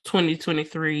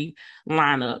 2023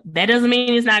 lineup. That doesn't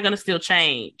mean it's not going to still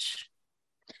change.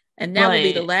 And that will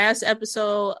be the last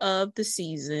episode of the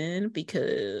season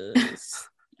because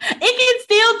it can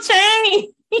still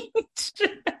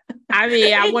change. I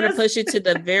mean, I want to push it to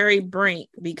the very brink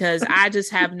because I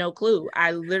just have no clue.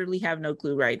 I literally have no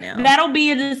clue right now. That'll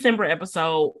be a December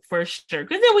episode for sure.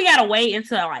 Because then we got to wait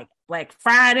until like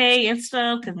Friday and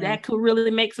stuff because that could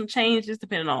really make some changes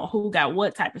depending on who got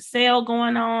what type of sale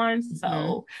going on.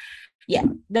 So yeah,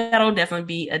 that'll definitely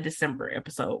be a December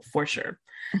episode for sure.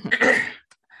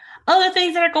 Other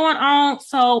things that are going on.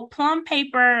 So Plum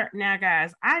Paper. Now,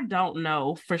 guys, I don't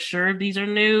know for sure if these are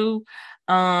new.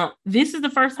 This is the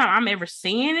first time I'm ever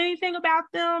seeing anything about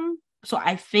them. So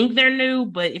I think they're new,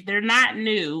 but if they're not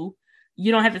new,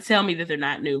 you don't have to tell me that they're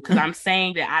not new because I'm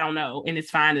saying that I don't know, and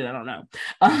it's fine that I don't know.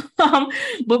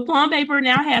 But Plum Paper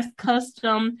now has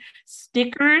custom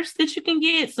stickers that you can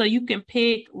get. So you can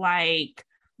pick like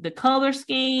the color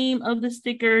scheme of the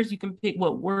stickers. You can pick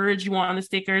what words you want on the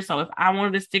sticker. So if I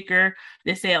wanted a sticker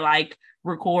that said like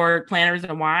record planners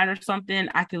and wine or something,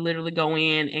 I could literally go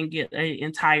in and get an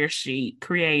entire sheet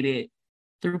created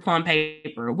through Plum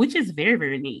Paper, which is very,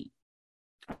 very neat.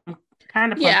 I'm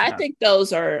kind of I think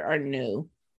those are new.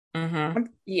 I'm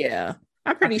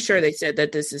pretty sure they said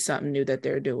that this is something new that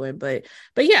they're doing, but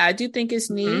yeah, I do think it's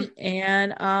neat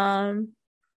and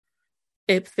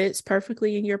it fits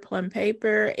perfectly in your Plum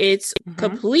Paper. It's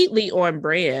completely on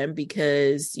brand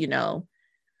because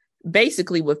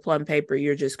basically with Plum Paper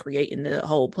you're just creating the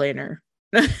whole planner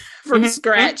from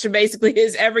scratch. Basically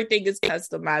everything is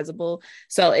customizable,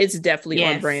 so it's definitely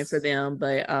on brand for them.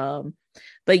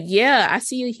 But yeah, I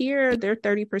see you here, they're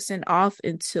 30% off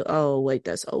until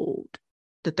that's old,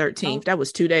 the 13th. That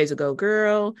was 2 days ago,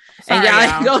 girl. Sorry,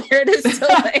 and y'all go hear this till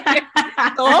later.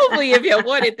 So hopefully if you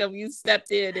wanted them, you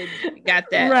stepped in and got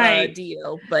that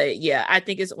deal. But yeah, I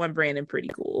think it's on brand and pretty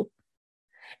cool.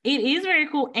 It is very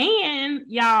cool. And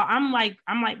y'all, I'm like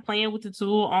playing with the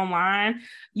tool online.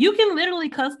 You can literally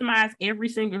customize every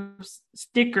single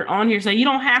sticker on here. So you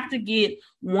don't have to get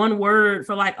one word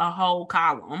for like a whole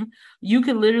column. You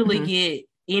can literally get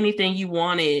anything you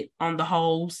wanted on the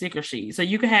whole sticker sheet. So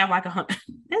you could have like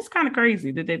that's kind of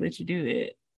crazy that they let you do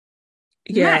that.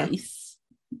 Yeah. Nice.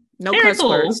 No very cuss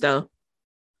words though.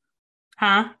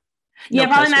 Huh? No,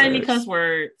 probably not any cuss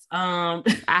words. I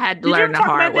had to learn the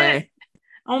hard way.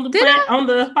 On the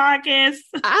podcast?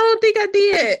 I don't think I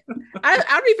did. I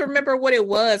don't even remember what it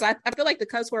was. I feel like the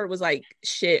cuss word was like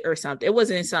shit or something. It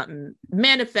wasn't something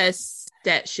manifest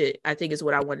that shit, I think is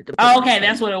what I wanted to put. Okay,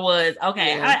 that's what it was.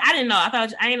 Okay. Yeah. I didn't know. I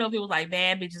didn't know if it was like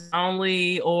bad bitches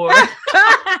only or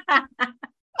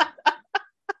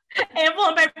And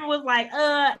Plum Paper was like,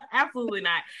 absolutely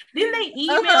not. Didn't they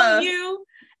email you?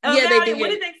 Yeah, they did. What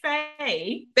did they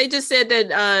say? They just said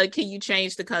that can you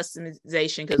change the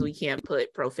customization because we can't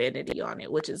put profanity on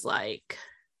it, which is like,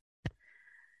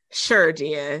 sure,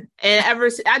 dear. And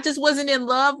I just wasn't in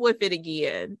love with it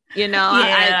again. You know,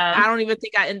 Yeah. I don't even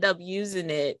think I end up using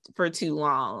it for too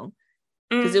long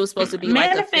because it was supposed to be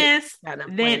Manifest like a kind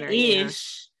of planner, that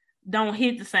ish don't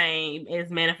hit the same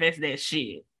as manifest that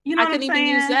shit. You know, I couldn't even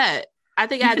use that. I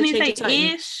think I had to change it to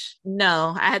ish.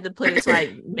 No, I had to put it to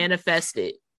like manifest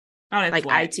it. Oh, that's like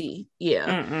black. IT. Yeah.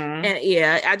 Mm-mm. And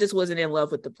yeah, I just wasn't in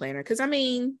love with the planner because I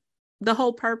mean, the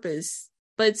whole purpose,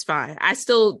 but it's fine. I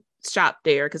still shop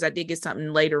there because I did get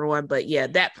something later on. But yeah,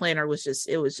 that planner was just,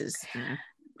 My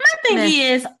thing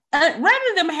is,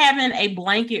 rather than having a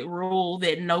blanket rule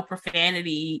that no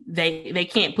profanity, they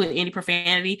can't put any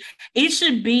profanity, it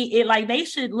should be like they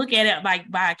should look at it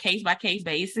like by a case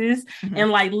basis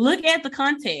and like look at the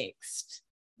context.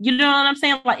 You know what I'm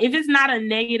saying? Like if it's not a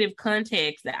negative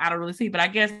context that I don't really see, but I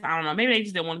guess I don't know, maybe they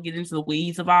just don't want to get into the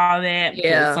weeds of all that.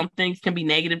 Yeah. Some things can be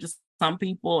negative to some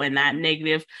people and not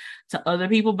negative to other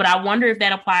people. But I wonder if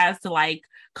that applies to like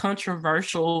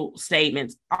controversial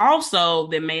statements also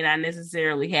that may not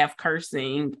necessarily have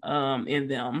cursing in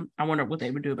them. I wonder what they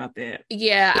would do about that.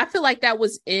 Yeah, I feel like that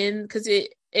was in because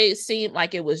it seemed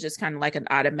like it was just kind of like an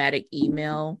automatic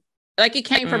email. Like it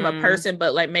came from a person,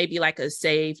 but like maybe like a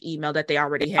saved email that they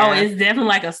already have. Oh, it's definitely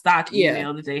like a stock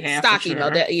email that they have. Stock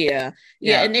email. That, yeah.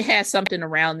 And it has something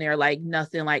around there like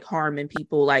nothing like harming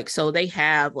people. Like, so they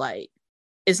have like,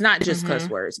 it's not just cuss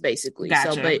words basically.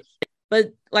 Gotcha. So,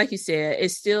 but like you said,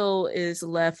 it still is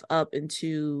left up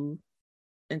into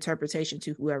interpretation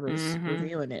to whoever's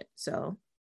reviewing it. So,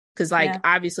 because like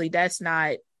obviously that's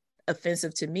not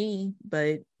offensive to me,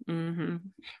 but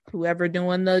whoever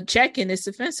doing the checking is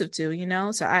offensive to, you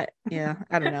know. So I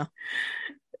don't know.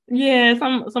 Yeah,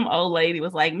 some old lady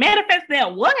was like, manifest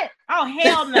that what? Oh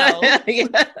hell no.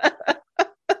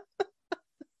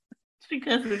 She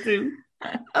cussing too.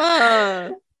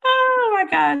 Oh my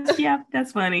gosh, yeah,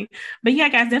 that's funny. But yeah,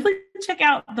 guys, definitely check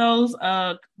out those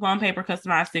Plum Paper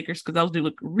customized stickers because those do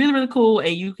look really, really cool,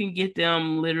 and you can get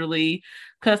them literally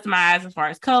customized as far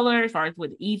as color, as far as what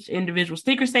each individual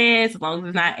sticker says, as long as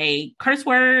it's not a curse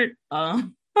word.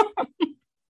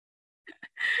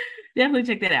 Definitely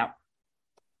check that out.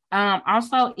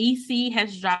 Also, EC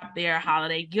has dropped their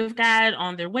holiday gift guide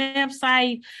on their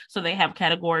website. So they have a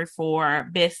category for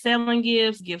best-selling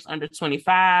gifts, gifts under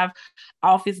 25,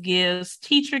 office gifts,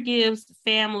 teacher gifts,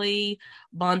 family,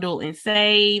 bundle and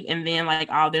save, and then like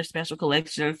all their special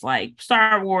collections like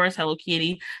Star Wars, Hello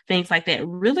Kitty, things like that.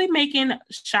 Really making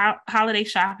holiday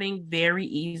shopping very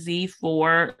easy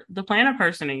for the planner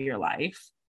person in your life.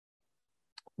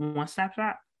 One-stop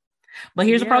shop. But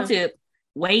here's a pro tip.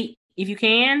 Wait. If you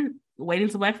can, wait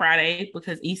until Black Friday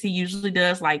because EC usually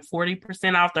does like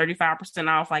 40% off, 35%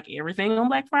 off, like everything on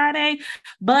Black Friday.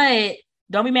 But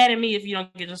don't be mad at me if you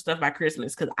don't get your stuff by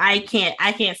Christmas because I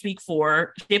can't speak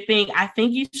for shipping. I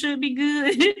think you should be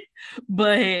good,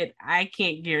 but I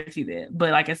can't guarantee that.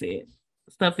 But like I said,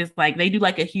 stuff is like they do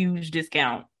like a huge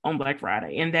discount on Black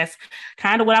Friday, and that's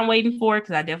kind of what I'm waiting for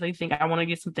because I definitely think I want to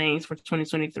get some things for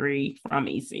 2023 from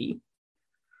EC.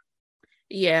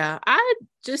 Yeah, I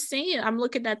just seen, I'm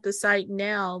looking at the site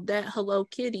now, that Hello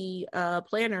Kitty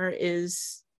planner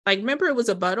is like, remember it was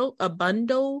a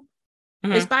bundle?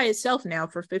 It's by itself now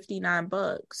for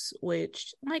 $59,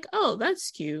 which I'm like, oh,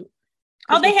 that's cute.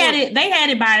 Oh, they had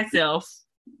it by itself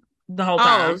the whole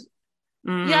time.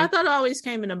 Yeah, I thought it always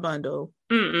came in a bundle.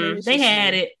 They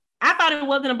had it. I thought it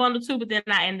wasn't a bundle too, but then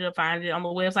I ended up finding it on the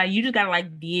website. You just gotta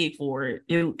like dig for it.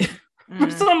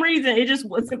 For some reason, it just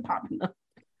wasn't popping up.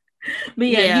 But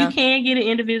yeah, you can get it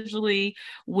individually,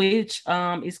 which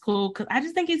is cool because I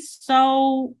just think it's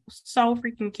so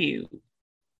freaking cute.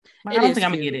 Like, I don't think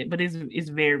I'm gonna get it, but it's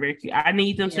very, very cute. I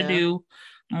need them to do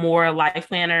more life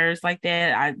planners like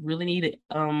that. I really need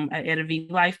an Etta V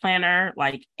life planner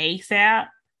like ASAP.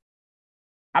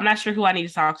 I'm not sure who I need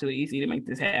to talk to at EC to make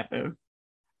this happen.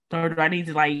 Or do I need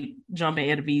to like jump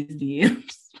in Etta V's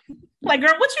DMs? Like,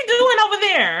 girl, what you doing over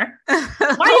there?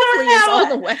 Why you don't have on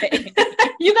the way?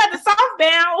 You got the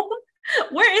softbound.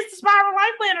 Where is the spiral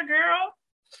life planner,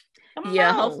 girl?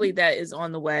 Yeah, hopefully that is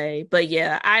on the way. But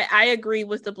yeah, I agree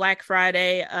with the Black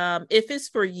Friday. If it's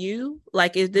for you,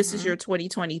 like if this is your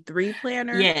 2023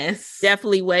 planner, yes,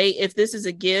 definitely wait. If this is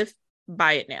a gift,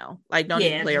 buy it now. Like, don't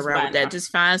even play around with that.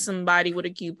 Just find somebody with a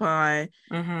coupon.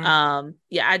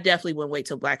 Yeah, I definitely wouldn't wait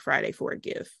till Black Friday for a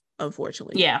gift,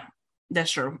 unfortunately. Yeah. That's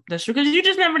true. Because you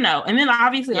just never know. And then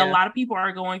obviously a lot of people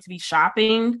are going to be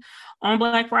shopping on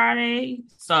Black Friday.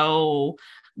 So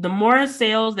the more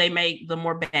sales they make, the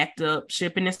more backed up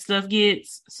shipping and stuff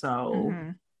gets. So,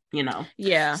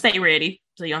 yeah, stay ready.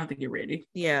 So you don't have to get ready.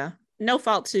 Yeah. No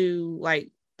fault to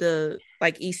the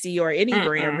EC or any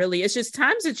brand, really. It's just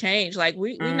times have changed. Like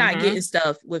we not getting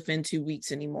stuff within 2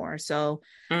 weeks anymore. So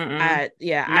not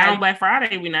on Black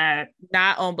Friday. We not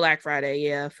on Black Friday.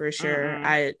 Yeah, for sure.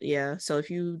 So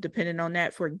if you depending on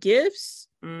that for gifts,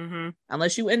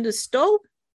 unless you in the store,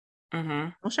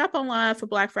 don't shop online for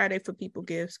Black Friday for people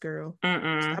gifts, girl.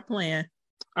 Stop playing.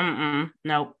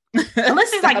 Nope.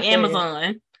 Unless it's like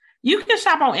Amazon. You can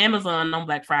shop on Amazon on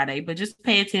Black Friday, but just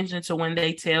pay attention to when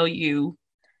they tell you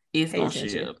it's going to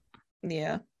ship.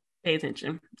 Yeah. Pay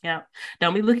attention. Yeah.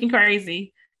 Don't be looking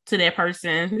crazy to that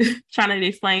person trying to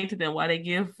explain to them why they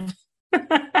give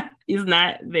is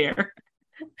not there.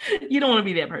 You don't want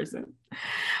to be that person.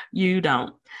 You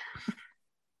don't.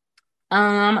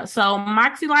 So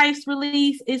Moxie Life's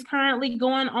release is currently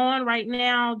going on right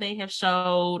now. They have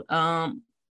showed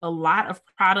a lot of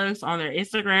products on their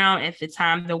Instagram at the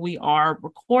time that we are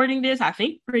recording this. I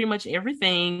think pretty much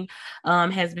everything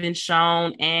has been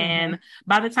shown. And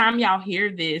by the time y'all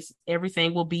hear this,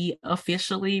 everything will be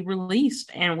officially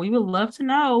released. And we would love to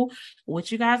know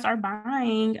what you guys are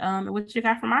buying, what you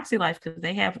got from Moxie Life, because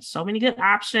they have so many good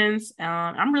options.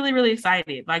 I'm really, really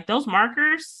excited. Like those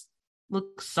markers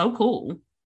look so cool.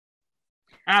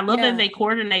 I love that they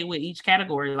coordinate with each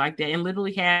category like that and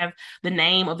literally have the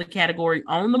name of the category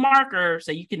on the marker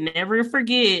so you can never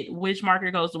forget which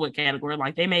marker goes to what category.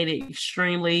 Like they made it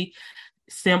extremely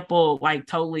simple, like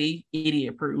totally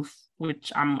idiot proof,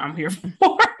 which I'm here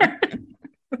for.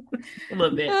 A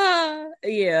little bit.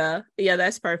 Yeah,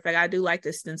 that's perfect. I do like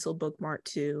the stencil bookmark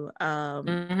too. I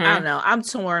don't know. I'm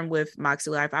torn with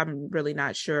Moxie Life. I'm really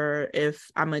not sure if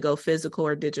I'm gonna go physical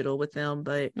or digital with them,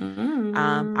 but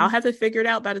I'll have it figured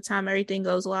out by the time everything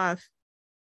goes live.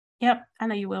 Yep, I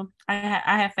know you will. I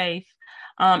have faith.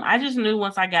 I just knew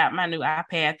once I got my new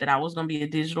iPad that I was gonna be a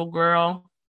digital girl.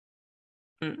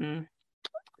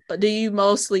 But do you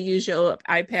mostly use your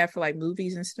iPad for like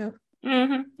movies and stuff?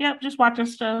 Yep, just watching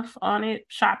stuff on it,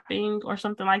 shopping or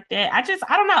something like that. I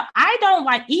don't know. I don't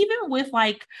like, even with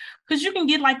like, because you can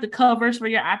get like the covers for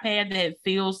your iPad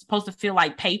that supposed to feel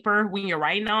like paper when you're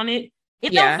writing on it.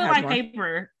 It don't feel like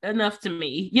paper enough to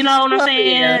me. You know what I'm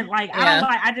saying? Yeah. Like I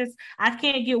don't like. I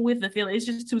can't get with the feeling. It's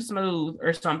just too smooth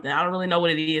or something. I don't really know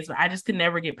what it is, but I just could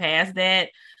never get past that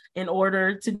in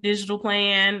order to digital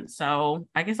plan. So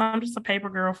I guess I'm just a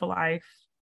paper girl for life.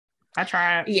 I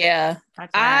tried. Yeah.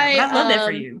 I love that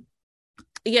for you.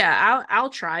 Yeah, I'll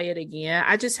try it again.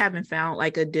 I just haven't found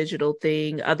like a digital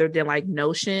thing other than like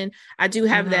Notion. I do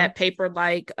have that paper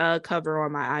like cover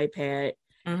on my iPad.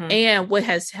 And what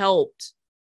has helped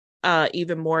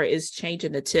even more is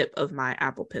changing the tip of my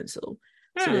Apple Pencil.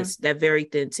 So it's that very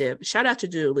thin tip. Shout out to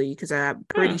Julie, because I'm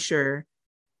pretty sure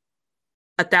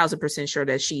 1,000% sure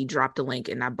that she dropped the link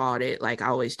and I bought it like I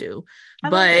always do.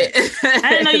 But I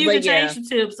didn't know you could change the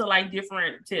tips to like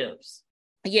different tips.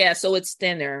 Yeah, so it's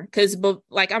thinner because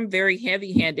like I'm very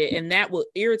heavy-handed and that will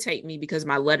irritate me because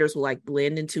my letters will like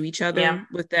blend into each other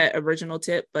with that original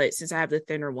tip. But since I have the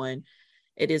thinner one,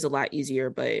 it is a lot easier.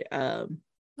 But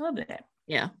love that.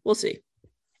 Yeah, we'll see.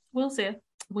 We'll see.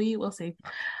 We will see.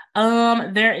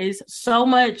 There is so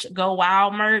much Go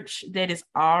Wild merch that is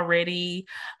already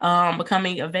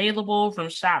becoming available from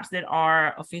shops that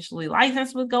are officially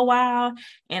licensed with Go Wild.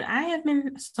 And I have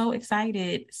been so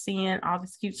excited seeing all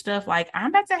this cute stuff. Like I'm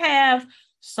about to have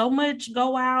so much Go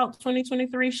Wild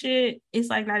 2023 shit. It's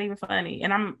like not even funny.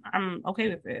 And I'm okay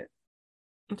with it.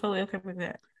 I'm totally okay with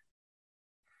that.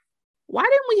 Why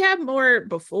didn't we have more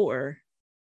before?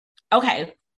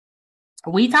 Okay.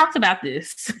 We talked about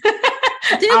this.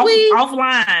 Did we?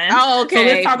 Offline. Oh, okay. So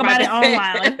let's talk about it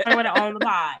online. Let's talk about it on the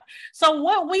pod. So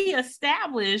what we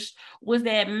established was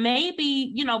that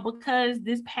maybe, because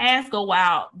this past Go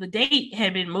Wild, the date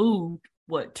had been moved,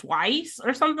 twice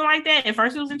or something like that. At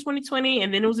first it was in 2020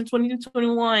 and then it was in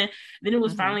 2021. Then it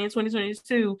was finally in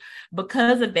 2022.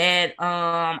 Because of that,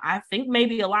 I think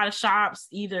maybe a lot of shops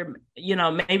either,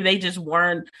 maybe they just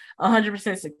weren't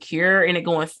 100% secure in it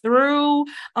going through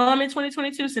in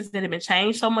 2022 since it had been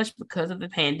changed so much because of the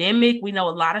pandemic. We know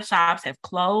a lot of shops have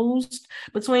closed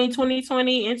between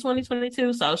 2020 and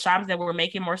 2022. So shops that were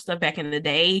making more stuff back in the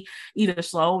day either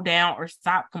slowed down or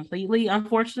stopped completely,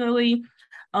 unfortunately.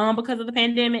 Because of the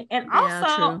pandemic. And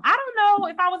also, I don't know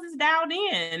if I was as dialed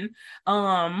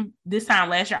in this time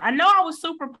last year. I know I was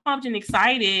super pumped and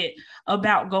excited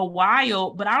about Go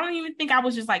Wild, but I don't even think I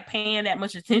was just like paying that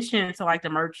much attention to like the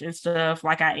merch and stuff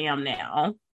like I am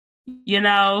now.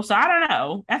 So I don't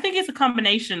know. I think it's a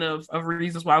combination of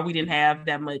reasons why we didn't have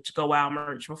that much Go Wild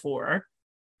merch before.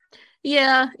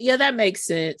 Yeah, that makes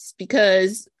sense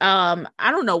because I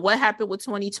don't know what happened with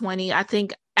 2020. I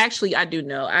think actually I do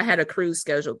know. I had a cruise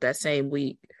scheduled that same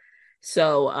week.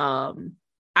 So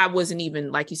I wasn't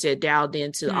even, like you said, dialed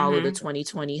into all of the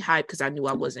 2020 hype because I knew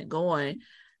I wasn't going.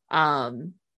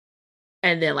 And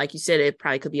then, like you said, it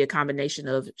probably could be a combination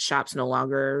of shops no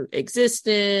longer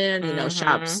existing,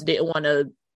 shops didn't want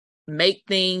to make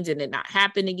things and it not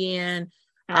happen again.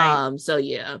 Right. So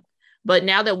yeah. But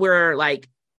now that we're like,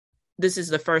 this is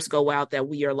the first go out that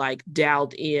we are like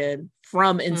dialed in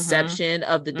from inception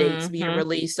of the dates being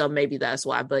released. So maybe that's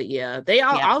why. But yeah,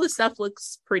 all the stuff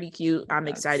looks pretty cute. I'm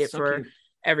excited for cute.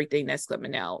 Everything that's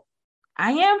coming out.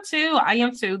 I am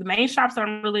too. The main shops that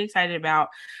I'm really excited about.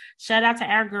 Shout out to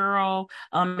our girl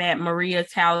at Maria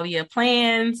Talia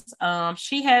Plans.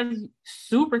 She has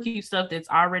super cute stuff that's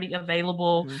already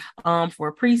available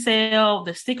for pre-sale.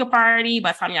 The sticker party,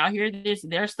 by the time y'all hear this,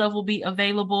 their stuff will be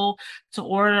available to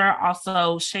order.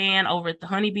 Also, Shan over at the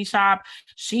Honeybee Shop,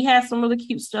 she has some really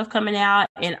cute stuff coming out.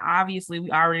 And obviously,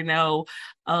 we already know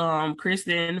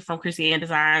Kristen from Chrissy Ann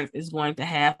Designs is going to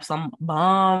have some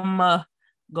bomb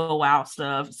go out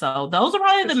stuff. So those are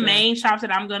probably the main shops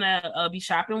that I'm gonna be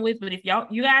shopping with. But if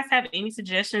you guys have any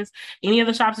suggestions, any of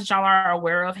the shops that y'all are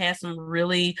aware of has some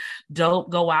really dope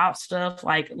go out stuff,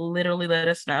 like literally let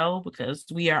us know because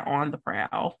we are on the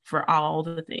prowl for all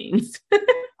the things.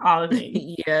 All the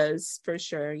things. Yes, for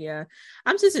sure. Yeah,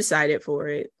 I'm just excited for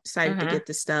it. Excited to get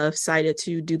the stuff. Excited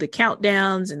to do the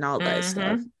countdowns and all that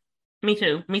stuff. Me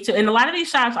too. And a lot of these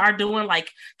shops are doing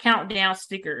like countdown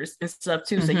stickers and stuff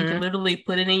too. So you can literally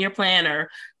put it in your planner.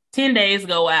 10 days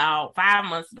go out, 5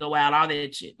 months go out, all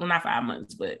that shit. Well, not 5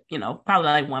 months, but probably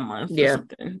like 1 month or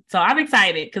something. So I'm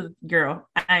excited because, girl,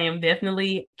 I am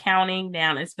definitely counting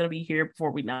down. It's going to be here before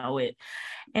we know it.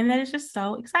 And that is just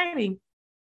so exciting.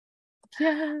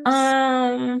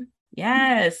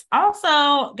 Yes.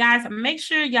 Also, guys, make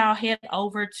sure y'all head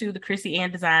over to the Chrissy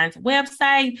Ann Designs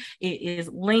website. It is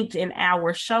linked in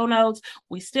our show notes.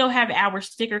 We still have our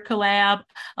sticker collab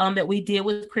that we did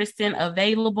with Kristen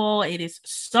available. It is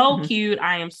so cute.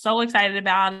 I am so excited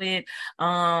about it.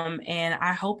 And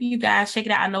I hope you guys check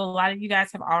it out. I know a lot of you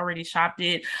guys have already shopped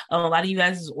it. A lot of you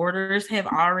guys' orders have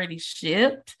already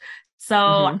shipped. So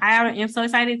I am so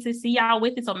excited to see y'all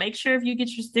with it. So make sure if you get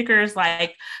your stickers,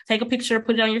 like take a picture,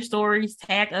 put it on your stories,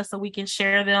 tag us so we can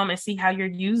share them and see how you're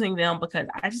using them, because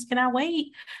I just cannot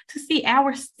wait to see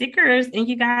our stickers in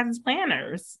you guys'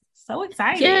 planners. So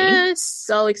exciting. Yes,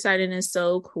 so exciting and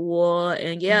so cool.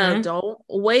 And don't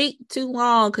wait too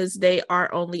long because they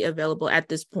are only available at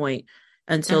this point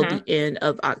until the end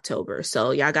of October.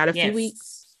 So y'all got a few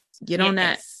weeks. Get on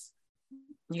that.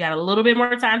 You got a little bit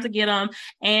more time to get them.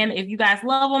 And if you guys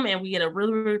love them and we get a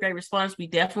really, really great response, we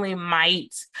definitely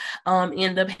might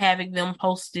end up having them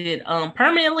posted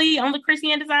permanently on the Chrissy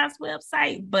Ann Designs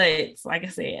website. But like I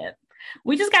said,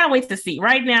 we just gotta wait to see.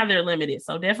 Right now they're limited.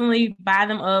 So definitely buy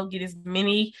them up, get as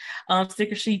many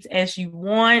sticker sheets as you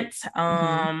want.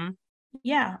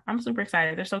 Yeah, I'm super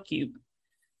excited. They're so cute.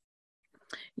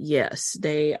 Yes,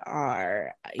 they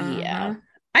are. Yeah.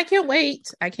 I can't wait.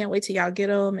 I can't wait till y'all get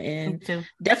them, and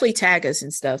definitely tag us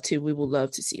and stuff too. We would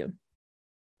love to see them.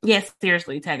 Yes,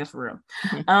 seriously, tag us for real.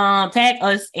 Tag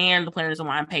us and the Planners and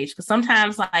Wine page, because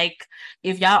sometimes, like,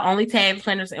 if y'all only tag the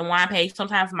Planners and Wine page,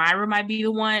 sometimes Myra might be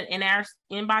the one in our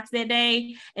inbox that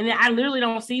day, and then I literally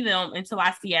don't see them until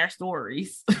I see our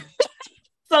stories.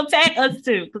 So tag us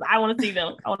too, because I want to see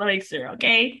them. I want to make sure,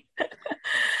 okay?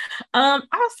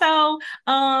 Also,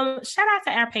 shout out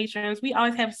to our patrons. We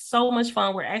always have so much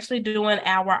fun. We're actually doing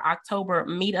our October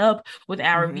meetup with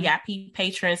our VIP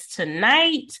patrons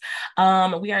tonight.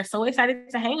 We are so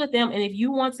excited to hang with them. And if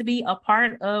you want to be a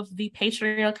part of the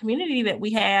Patreon community that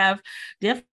we have,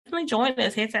 definitely join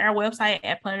us. Head to our website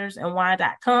at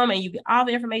plannersandwine.com and you get all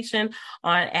the information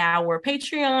on our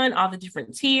Patreon, all the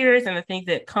different tiers and the things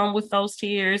that come with those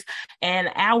tiers. And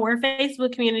our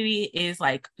Facebook community is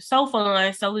like so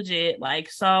fun, so legit,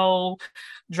 like so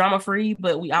drama free,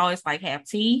 but we always like have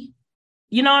tea.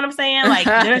 You know what I'm saying? Like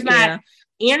there's not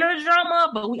inner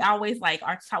drama, but we always like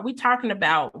we talking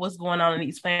about what's going on in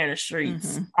these planner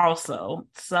streets also.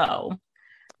 So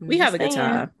we have a good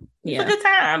time. It's a good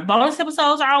time. Bonus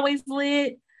episodes are always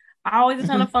lit. Always a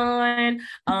ton of fun.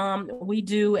 We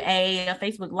do a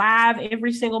Facebook Live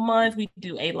every single month. We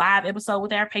do a live episode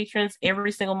with our patrons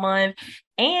every single month.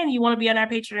 And you want to be on our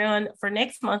Patreon for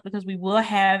next month because we will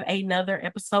have another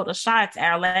episode of Shots.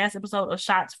 Our last episode of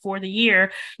Shots for the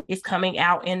year is coming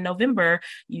out in November.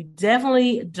 You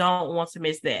definitely don't want to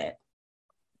miss that.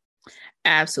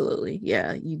 Absolutely.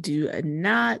 Yeah, you do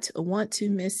not want to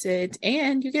miss it.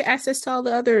 And you get access to all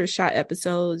the other shot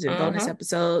episodes and bonus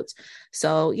episodes.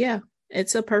 So yeah,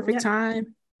 it's a perfect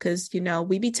time because, you know,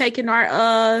 we be taking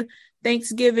our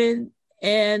Thanksgiving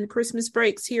and Christmas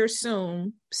breaks here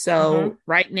soon. So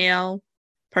right now,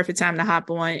 perfect time to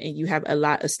hop on, and you have a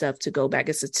lot of stuff to go back.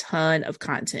 It's a ton of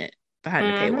content behind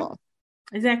the paywall.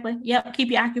 Exactly. Yep.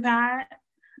 Keep you occupied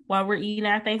while we're eating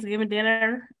our Thanksgiving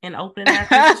dinner and opening our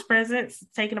Christmas presents,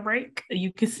 taking a break.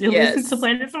 You can still listen to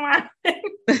Planet Wine.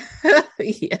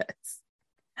 Yes.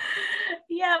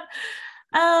 Yep.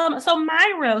 So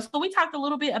Myra, so we talked a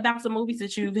little bit about some movies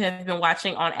that you have been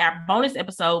watching on our bonus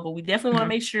episode, but we definitely want to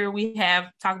make sure we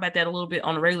talk about that a little bit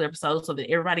on the regular episode so that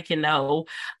everybody can know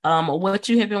what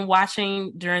you have been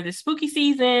watching during this spooky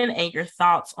season and your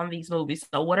thoughts on these movies.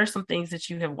 So what are some things that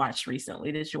you have watched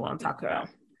recently that you want to talk about?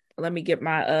 Let me get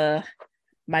my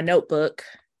my notebook.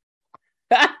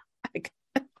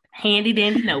 Handy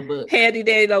dandy notebook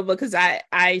because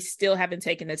I still haven't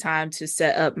taken the time to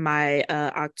set up my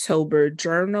October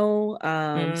journal,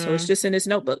 so it's just in this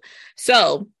notebook.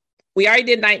 So we already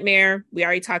did Nightmare. We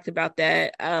already talked about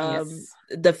that.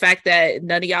 The fact that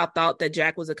none of y'all thought that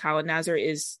Jack was a colonizer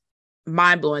is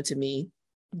mind-blowing to me.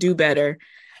 Do better.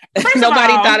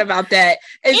 Nobody thought about that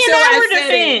in our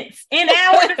defense,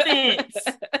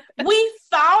 we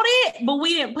thought it, but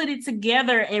we didn't put it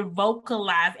together and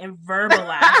vocalize and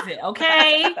verbalize it.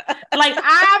 Okay, like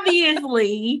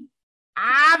obviously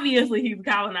he's a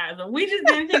colonizer. We just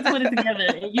didn't think to put it together,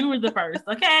 and you were the first.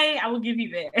 Okay, I will give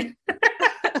you that.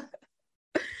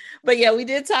 But yeah, we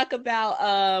did talk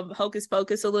about Hocus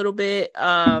Pocus a little bit.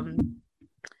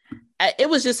 It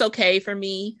was just okay for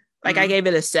me. Like I gave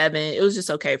it a 7. It was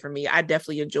just okay for me. I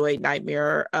definitely enjoyed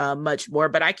Nightmare much more,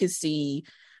 but I can see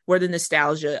where the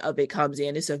nostalgia of it comes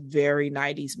in. It's a very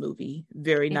 90s movie.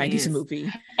 Very 90s movie.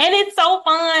 And it's so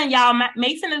fun, y'all.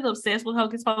 Mason is obsessed with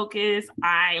Hocus Pocus.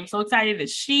 I am so excited that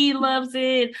she loves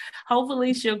it.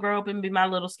 Hopefully she'll grow up and be my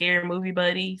little scary movie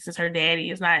buddy since her daddy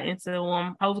is not into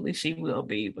them. Hopefully she will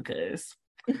be because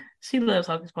she loves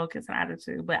Hocus Pocus and I do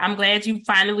too. But I'm glad you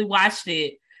finally watched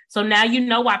it. So now you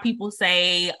know why people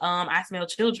say, I smell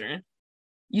children.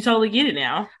 You totally get it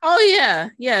now. Oh, yeah.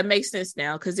 Yeah, it makes sense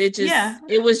now. Because it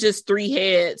was just 3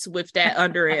 heads with that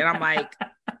under it. And I'm like,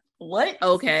 what?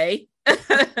 Okay.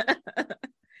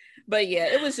 But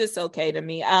yeah, it was just okay to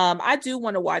me. I do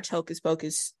want to watch Hocus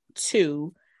Pocus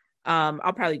 2.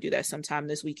 I'll probably do that sometime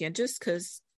this weekend just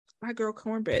because my girl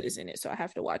Cornbread is in it. So I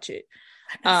have to watch it.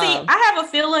 See, I have a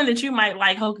feeling that you might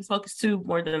like Hocus Pocus 2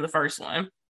 more than the first one.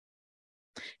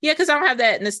 Yeah, because I don't have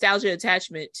that nostalgia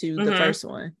attachment to the first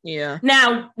one. Yeah.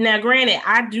 Now, granted,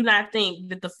 I do not think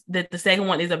that the second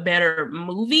one is a better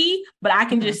movie, but I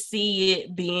can just see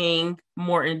it being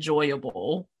more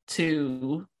enjoyable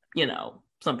to,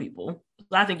 some people.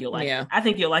 I think you'll like it. I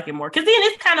think you'll like it more because then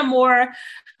it's kind of more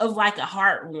of like a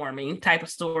heartwarming type of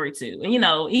story too. And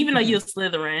even though you're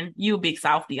Slytherin, you're a big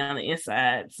softie on the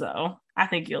inside, so I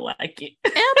think you'll like it.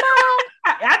 Am I?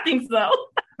 I think so.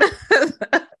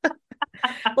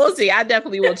 We'll see. I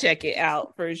definitely will check it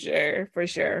out for sure.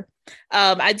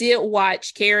 I did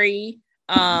watch Carrie.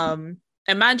 And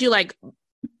mind you, like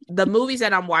the movies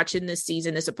that I'm watching this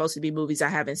season is supposed to be movies I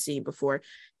haven't seen before.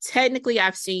 Technically,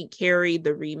 I've seen Carrie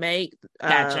the remake.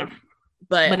 Gotcha.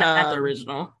 But not the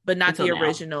original. But not the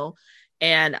original.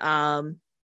 And 10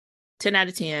 out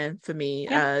of 10 for me.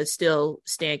 Yeah. Still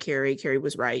stand Carrie. Carrie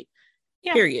was right.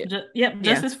 Yeah. Period.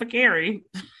 Justice for Carrie.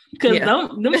 Because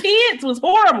them kids was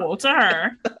horrible to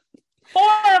her.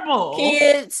 Horrible.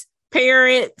 Kids,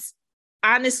 parents.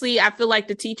 Honestly, I feel like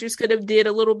the teachers could have did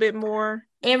a little bit more.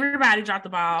 Everybody dropped the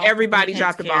ball. Everybody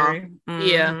dropped the ball.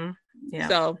 Mm-hmm. Yeah.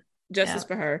 So justice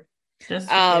for her. Justice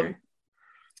for Carrie.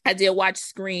 I did watch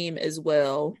Scream as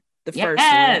well. The first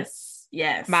one.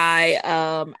 Yes.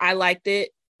 I liked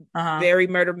it. Very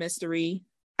murder mystery.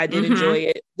 I did enjoy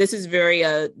it. This is very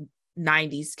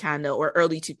 90s kind of or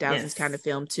early 2000s kind of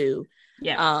film too.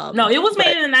 Yeah. No, it was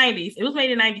made in the 90s. It was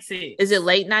made in 96. Is it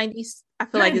late 90s? I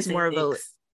feel 96. Like it's more of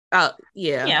a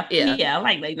yeah,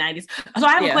 like late 90s. So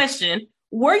I have a question.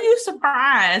 Were you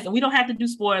surprised? And we don't have to do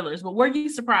spoilers, but were you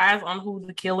surprised on who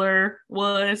the killer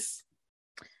was?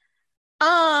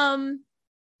 I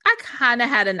kind of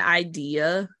had an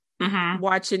idea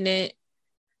watching it.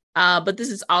 But this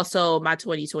is also my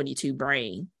 2022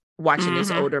 brain watching this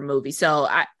older movie. So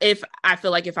I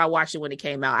feel like if I watched it when it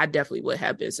came out, I definitely would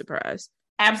have been surprised.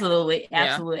 Absolutely.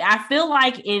 I feel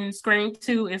like in Scream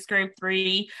 2 and Scream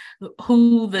 3,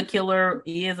 who the killer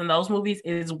is in those movies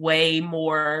is way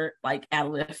more like out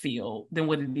of left field than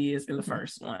what it is in the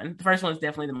first one. The first one is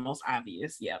definitely the most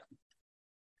obvious. Yep.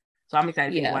 So I'm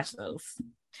excited to watch those.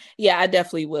 Yeah, I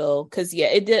definitely will. Because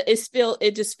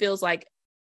it just feels like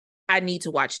I need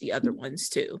to watch the other ones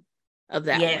too of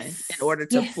that one in order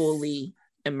to fully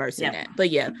immerse in that. But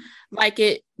yeah, like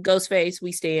it, Ghostface,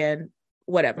 we stand,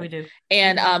 whatever. We do.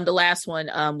 And the last one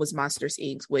was Monsters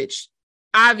Inc., which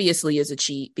obviously is a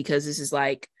cheat because this is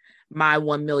like my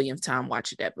 1 millionth time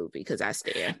watching that movie because I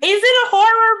stand. Is it a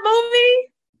horror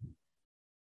movie?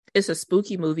 It's a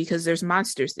spooky movie because there's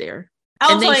monsters there.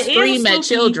 Oh, and they scream at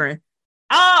children.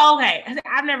 Oh, okay.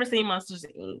 I've never seen Monsters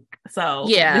Inc. So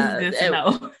yeah, this is good to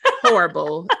know.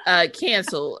 Horrible.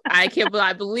 Cancel. I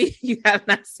believe you have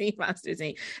not seen Monsters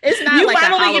Inc. It's not you like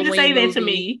finally a Halloween get to say movie. That to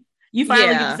me. You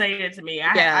finally get to say that to me.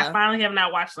 I finally have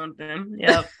not watched something.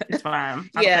 Yep, it's fine.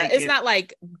 It's not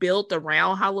like built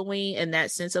around Halloween in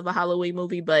that sense of a Halloween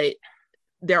movie, but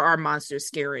there are monsters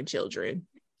scaring children.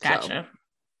 Gotcha.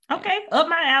 So. Okay, up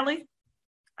my alley.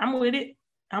 I'm with it.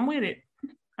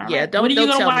 All yeah, right. don't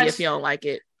tell me if you don't like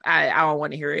it. I don't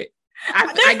want to hear it.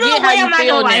 I get how you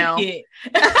feel now.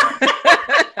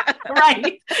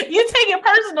 Right. You take it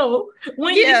personal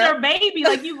when it's your baby.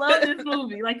 Like, you love this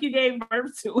movie. Like, you gave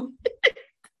birth to it.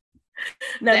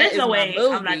 No, there's no way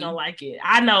I'm not gonna like it.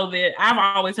 I know that I've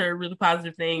always heard really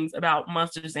positive things about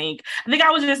Monsters Inc. I think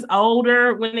I was just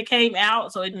older when it came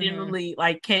out, so it didn't really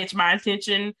like catch my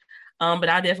attention. But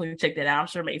I'll definitely check that out. I'm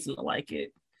sure Mason will like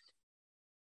it.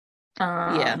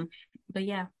 But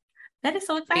yeah, that is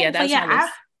so exciting. Yeah,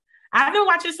 so I've been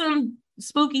watching some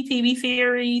spooky TV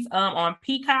series on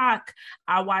Peacock.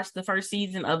 I watched the first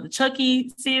season of the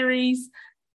Chucky series.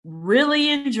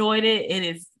 Really enjoyed it. It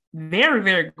is very,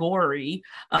 very gory,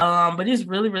 but it's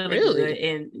really, really good.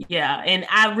 And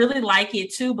I really like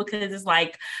it too because it's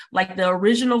like the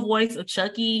original voice of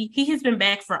Chucky. He has been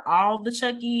back for all the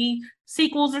Chucky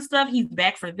sequels and stuff. He's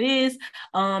back for this.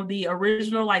 The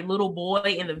original like little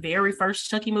boy in the very first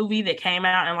Chucky movie that came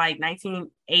out in like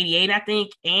 1988, I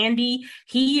think, Andy,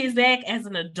 he is back as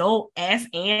an adult as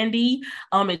Andy.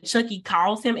 And Chucky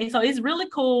calls him, and so it's really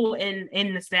cool and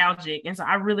nostalgic. And so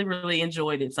I really, really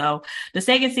enjoyed it. So the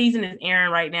second season is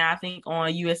airing right now, I think,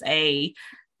 on USA.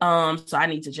 So I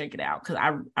need to check it out because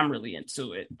I'm really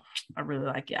into it. I really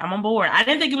like it. I'm on board. I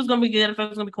didn't think it was going to be good. I thought it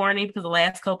was going to be corny because the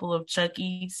last couple of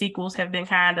Chucky sequels have been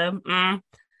kind of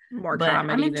more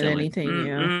comedy than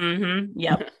anything.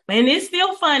 Yep. And it's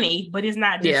still funny, but it's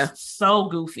not just so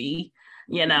goofy,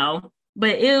 you know.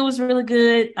 But it was really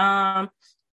good. I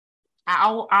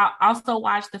also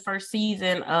watched the first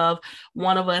season of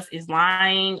One of Us is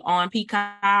Lying on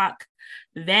Peacock.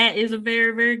 That is a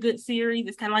very, very good series.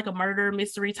 It's kind of like a murder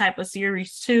mystery type of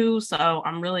series too. So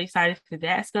I'm really excited because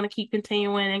that's going to keep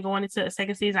continuing and going into a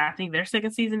second season. I think their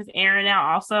second season is airing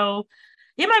out also.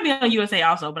 It might be on USA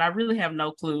also, but I really have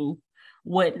no clue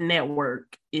what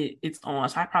network it's on.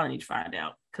 So I probably need to find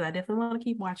out because I definitely want to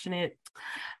keep watching it.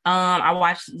 I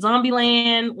watched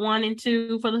Zombieland 1 and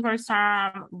 2 for the first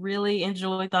time. Really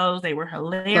enjoyed those. They were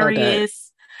hilarious.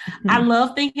 I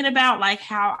love thinking about like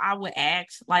how I would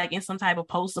act like in some type of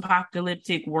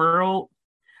post-apocalyptic world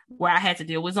where I had to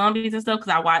deal with zombies and stuff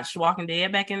because I watched Walking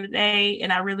Dead back in the day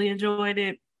and I really enjoyed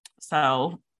it.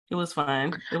 So it was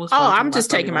fun. It was fun. Oh, I'm just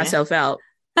taking myself out.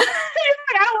 I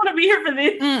don't want to be here for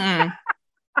this.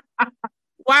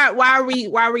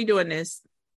 Why are we doing this?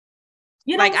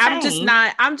 You know, like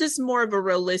I'm just more of a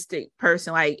realistic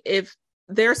person. Like if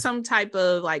there's some type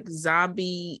of like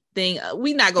zombie thing,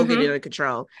 we not gonna get it under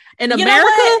control. In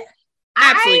America,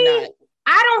 absolutely not.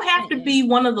 I don't have to be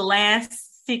one of the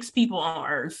last 6 people on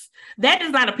Earth. That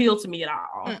does not appeal to me at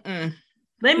all.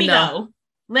 Let me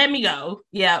go.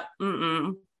 Yeah.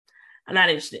 I'm not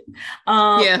interested.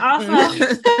 Also,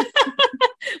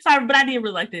 sorry, but I did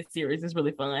really like this series. It's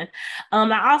really fun.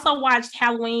 I also watched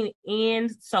Halloween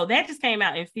Ends. So that just came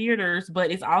out in theaters,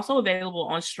 but it's also available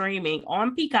on streaming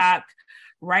on Peacock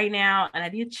right now. And I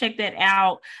did check that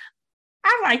out.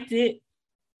 I liked it.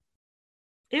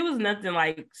 It was nothing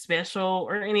like special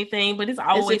or anything, but it's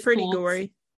always pretty cool.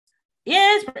 gory.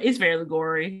 Yeah, it's fairly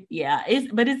gory. Yeah,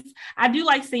 I do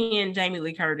like seeing Jamie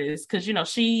Lee Curtis because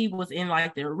she was in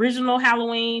like the original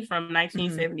Halloween from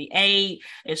 1978,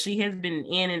 and she has been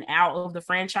in and out of the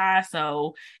franchise.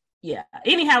 So yeah,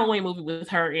 any Halloween movie with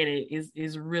her in it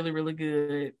is really, really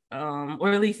good.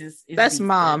 Or at least it's that's decent.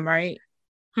 Mom, right?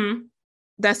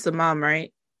 That's the mom,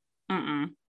 right?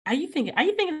 Are you thinking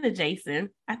of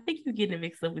Jason? I think you're getting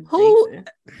mixed up with Jason.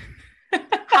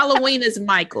 Halloween is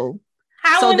Michael.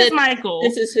 Halloween is Michael.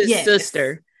 This is his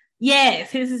sister.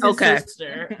 Yes, this is his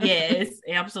sister. Yes,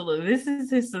 absolutely. This is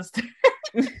his sister.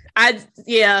 Sometimes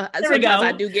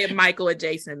I do get Michael and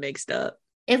Jason mixed up.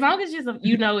 As long as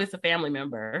it's a family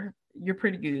member, you're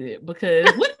pretty good, because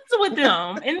what's with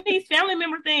them and these family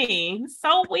member things?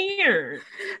 So weird.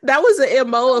 That was an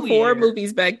MO of horror Weird.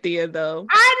 movies back then, though.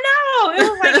 I know.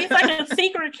 It was like it's like a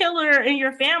secret killer in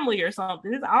your family or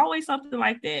something. It's always something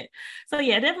like that. So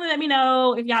yeah, definitely let me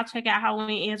know if y'all check out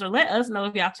Halloween Ends, or let us know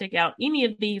if y'all check out any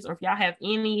of these, or if y'all have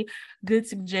any good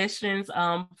suggestions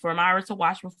for Myra to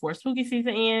watch before spooky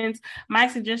season ends. My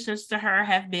suggestions to her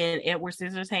have been Edward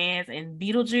Scissorhands and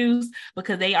Beetlejuice,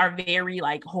 because they are very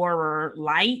like horror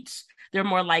light. They're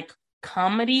more like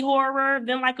comedy horror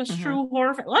than like a true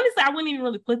horror. Honestly, I wouldn't even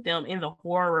really put them in the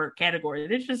horror category.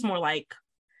 They're just more like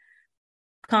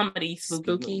comedy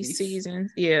spooky season.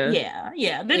 Yeah.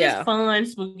 They're just fun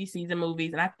spooky season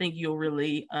movies, and I think you'll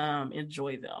really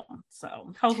enjoy them.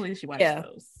 So hopefully she watches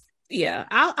those. Yeah,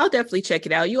 I'll definitely check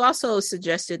it out. You also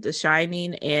suggested The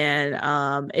Shining,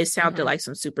 and it sounded like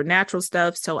some supernatural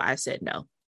stuff, so I said no.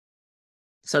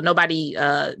 So nobody,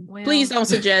 please don't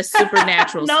suggest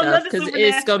supernatural stuff, because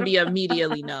it's gonna be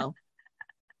immediately no.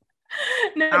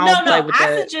 No.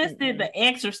 I suggested The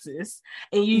Exorcist,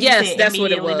 and you said that's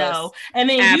what it was. No. And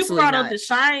then Absolutely you brought up The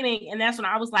Shining, and that's when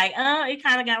I was like, it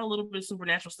kind of got a little bit of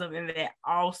supernatural stuff in that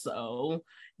also,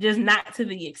 just not to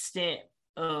the extent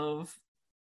of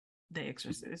The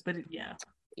Exorcist. But yeah.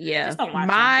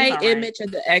 My image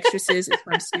of The Exorcist is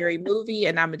from Scary Movie,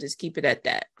 and I'm gonna just keep it at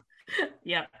that.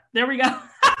 Yeah, there we go.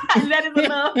 That is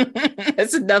enough.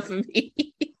 That's enough of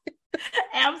me.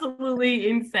 Absolutely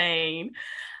insane.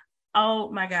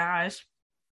 Oh my gosh.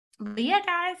 But yeah,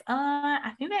 guys,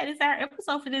 I think that is our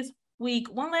episode for this week.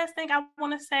 One last thing I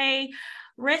want to say,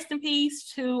 rest in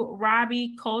peace to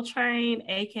Robbie Coltrane,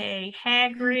 aka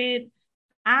Hagrid.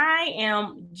 I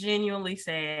am genuinely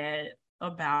sad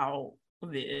about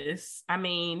this. I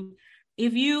mean,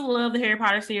 if you love the Harry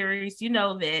Potter series, you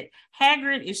know that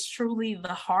Hagrid is truly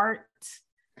the heart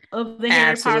of the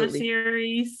Harry Potter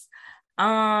series.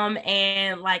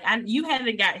 And like you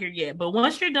haven't got here yet, but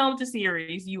once you're done with the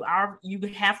series, you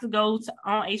have to go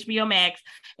on HBO Max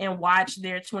and watch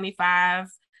their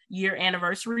 25-year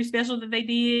anniversary special that they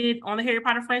did on the Harry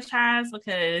Potter franchise,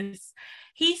 because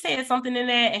he said something in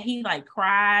that and he like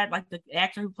cried, like the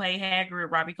actor who played Hagrid,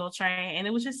 Robbie Coltrane, and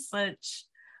it was just such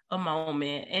a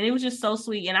moment, and it was just so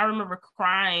sweet. And I remember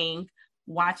crying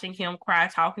watching him cry,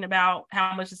 talking about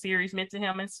how much the series meant to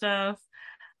him and stuff.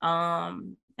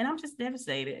 And I'm just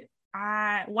devastated.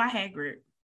 Why Hagrid?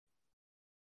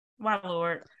 Why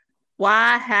Lord?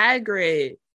 Why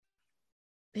Hagrid?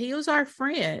 He was our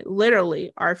friend,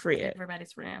 literally our friend.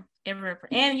 Everybody's friend.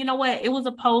 And you know what? It was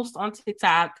a post on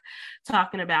TikTok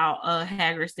talking about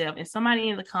Hagrid's death, and somebody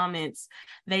in the comments,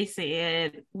 they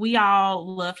said, we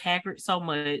all love Hagrid so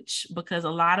much because a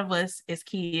lot of us as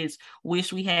kids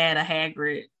wish we had a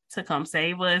Hagrid to come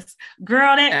save us.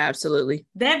 Girl, that absolutely,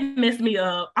 that messed me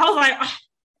up. I was like, oh,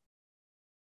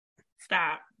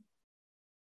 stop.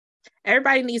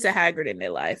 Everybody needs a Hagrid in their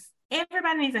life.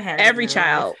 Everybody needs a Hagrid. Every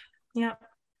child. Yep.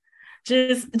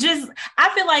 Just I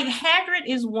feel like Hagrid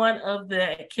is one of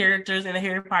the characters in the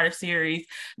Harry Potter series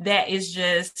that is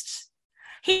just,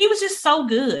 he was just so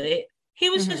good. He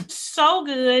was just so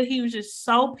good. He was just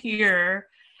so pure.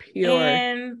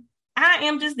 And I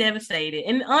am just devastated.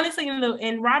 And honestly,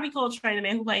 in Robbie Coltrane, the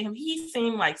man who played him, he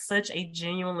seemed like such a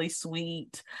genuinely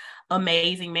sweet,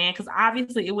 amazing man, because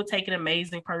obviously it would take an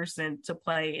amazing person to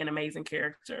play an amazing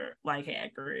character like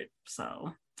Hagrid.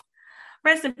 So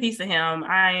rest in peace to him.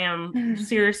 I am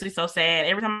seriously so sad.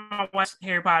 Every time I watch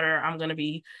Harry Potter, I'm going to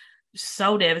be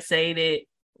so devastated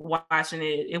watching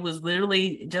it. It was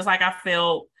literally just like I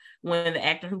felt when the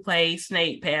actor who played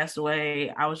Snape passed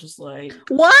away. I was just like,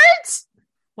 what?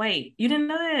 Wait, you didn't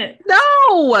know that?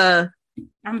 No.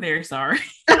 I'm very sorry.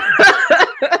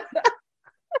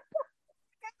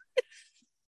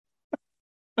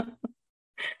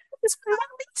 It's me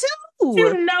too.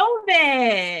 You know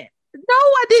that. No,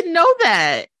 I didn't know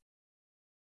that.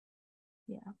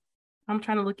 Yeah. I'm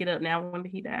trying to look it up now. When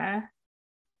did he die?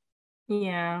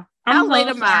 Yeah. How late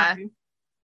am I?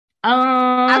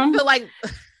 I feel like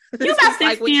you about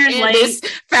 6 years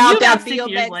late. Found out Theo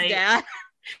Max died.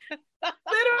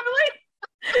 Literally.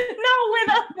 No,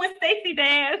 when Stacey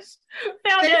Dash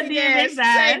found out DMX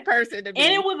died. Same person to me.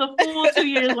 And it was a full 2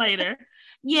 years later.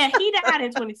 Yeah, he died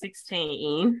in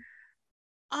 2016.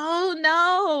 Oh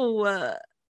no.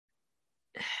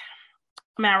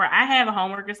 Mara, I have a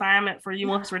homework assignment for you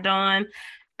once we're done.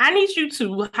 I need you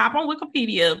to hop on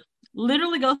Wikipedia,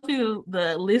 literally go through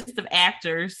the list of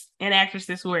actors and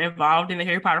actresses who are involved in the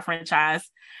Harry Potter franchise.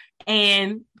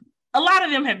 And a lot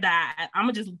of them have died. I'm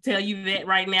going to just tell you that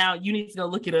right now. You need to go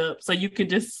look it up so you can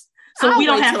just, so we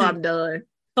don't have to, I'm done.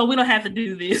 So we don't have to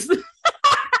do this.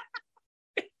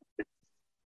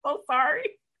 so sorry.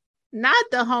 Not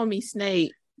the homie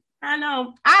Snape. I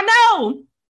know.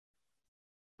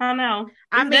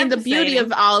 I mean, the beauty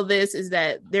of all this is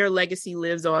that their legacy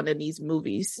lives on in these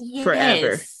movies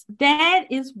forever. That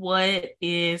is what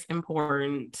is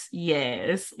important.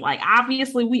 Yes. Like,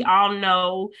 obviously, we all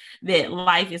know that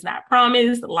life is not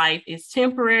promised, life is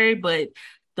temporary, but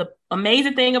the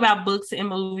amazing thing about books and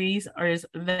movies is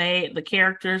the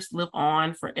characters live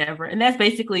on forever. And that's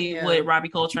basically what Robbie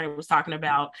Coltrane was talking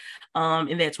about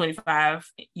in that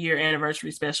 25-year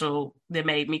anniversary special that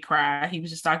made me cry. He was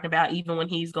just talking about even when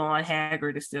he's gone,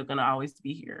 Hagrid is still going to always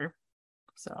be here.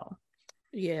 So,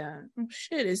 yeah.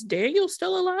 Shit, is Daniel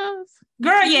still alive?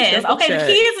 Girl, yes. Okay,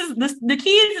 the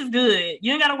kids is good.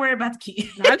 You ain't got to worry about the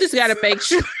kids. I just got to make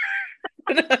sure.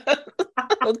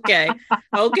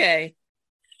 Okay.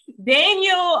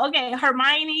 Daniel, okay,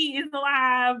 Hermione is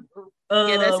alive.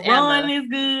 That's Ron Emma. is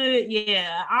good.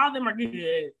 Yeah, all of them are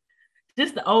good.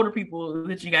 Just the older people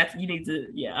that you need to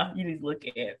look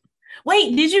at.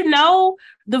 Wait, did you know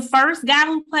the first guy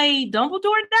who played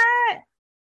Dumbledore died?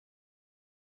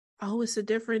 Oh, it's a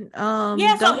different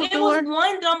yeah, so Dumbledore? It was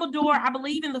one Dumbledore, I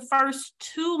believe, in the first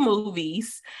 2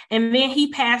 movies, and then he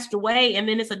passed away, and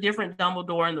then it's a different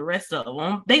Dumbledore in the rest of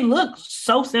them. They look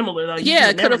so similar, though. Yeah,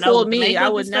 it could have fooled me. I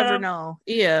would never know.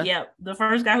 Yeah, the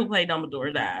first guy who played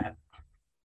Dumbledore died.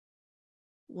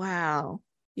 Wow.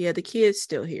 Yeah, the kid's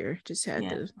still here. Just had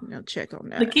to check on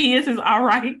that. The kids is all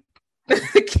right.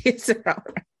 The kids are all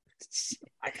right. Oh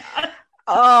my God.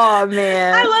 Oh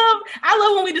man, I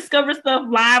love when we discover stuff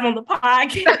live on the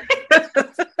podcast.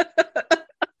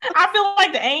 I feel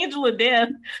like the angel of death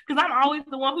because I'm always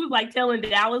the one who's like telling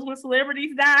Dallas when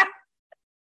celebrities die.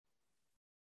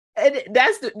 And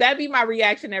that'd be my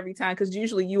reaction every time because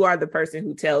usually you are the person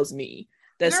who tells me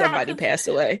that somebody passed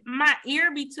away. My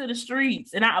ear be to the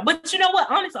streets, but you know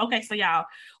what? Honestly, okay, so y'all,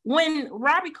 when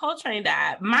Robbie Coltrane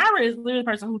died, Myra is literally the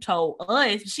person who told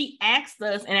us. She asked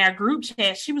us in our group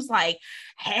chat. She was like,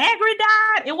 "Hagrid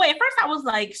died." And wait, at first I was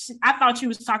like, I thought she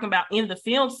was talking about in the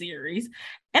film series,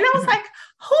 and I was like,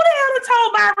 "Who the hell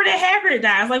told Myra that Hagrid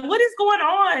died? Like, what is going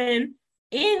on?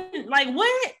 In like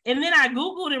what?" And then I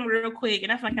googled him real quick,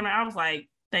 and I was like,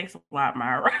 "Thanks a lot,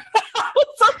 Myra."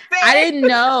 I didn't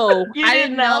know. I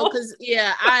didn't know because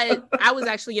I was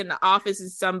actually in the office and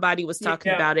somebody was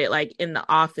talking about it like in the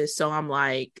office. So I'm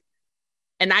like,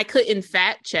 and I couldn't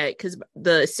fact check because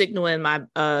the signal in my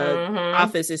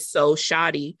office is so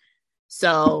shoddy.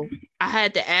 So I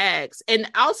had to ask. And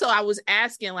also I was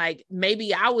asking like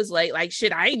maybe I was late. Like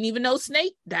shit, I didn't even know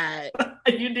Snape died.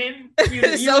 You didn't. So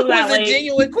it was a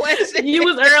genuine question. You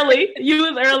was early.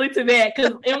 To that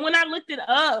and when I looked it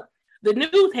up. The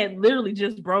news had literally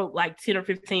just broke like 10 or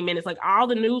 15 minutes. Like all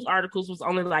the news articles was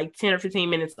only like 10 or 15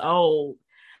 minutes old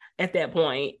at that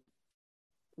point.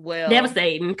 Well,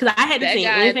 devastating because I hadn't seen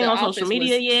anything on social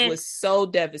media yet. Was so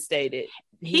devastated.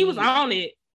 He was on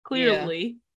it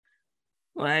clearly.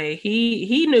 Yeah. Like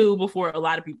he knew before a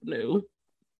lot of people knew.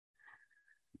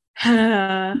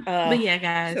 But yeah,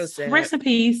 guys, so rest in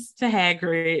peace to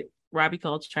Hagrid, Robbie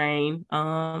Coltrane.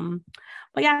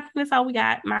 But yeah, I think that's all we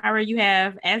got. Myra, you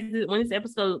have, when this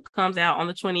episode comes out on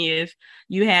the 20th,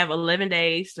 you have 11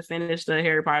 days to finish the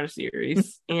Harry Potter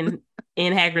series in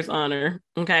Hagrid's honor.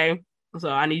 Okay? So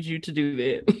I need you to do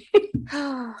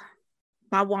that.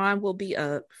 My wand will be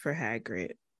up for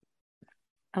Hagrid.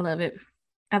 I love it.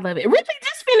 Really,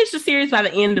 just finish the series by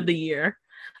the end of the year.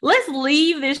 Let's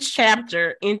leave this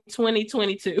chapter in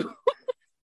 2022.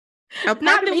 Not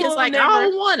that it's like, I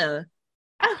don't want to.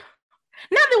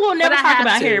 Not that we'll never talk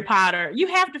about Harry Potter. You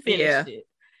have to finish it.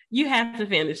 You have to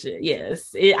finish it.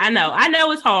 Yes. I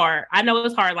know it's hard.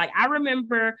 Like I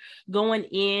remember going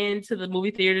into the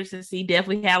movie theaters to see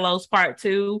Deathly Hallows Part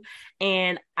 2.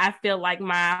 And I felt like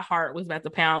my heart was about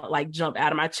to pound, like jump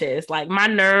out of my chest. Like my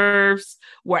nerves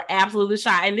were absolutely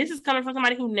shot. And this is coming from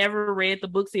somebody who never read the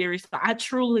book series. So I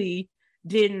truly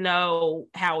didn't know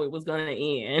how it was going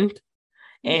to end.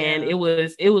 And it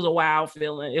was a wild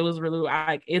feeling. It was really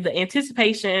like the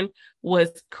anticipation was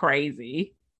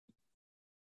crazy.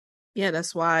 Yeah,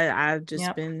 that's why I've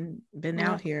just been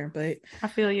out here. But I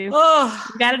feel you. Oh,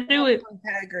 you gotta do it.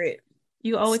 Hagrid.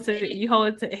 You owe it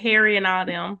to Harry and all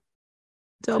them.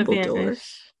 Dumbledore.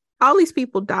 All these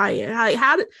people dying.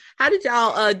 How did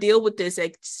y'all deal with this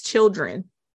as children?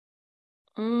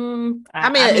 I mean,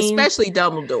 especially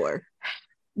Dumbledore.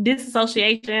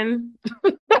 Disassociation.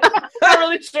 Not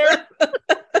really sure.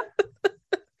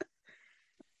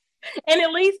 And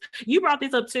at least you brought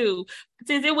this up too.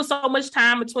 Since it was so much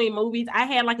time between movies, I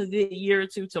had like a good year or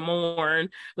two to mourn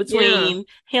between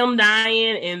him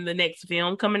dying and the next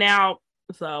film coming out.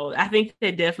 So I think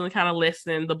that definitely kind of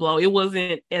lessened the blow. It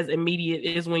wasn't as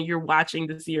immediate as when you're watching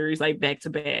the series like back to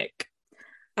back.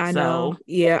 I know.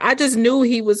 Yeah. I just knew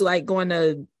he was like going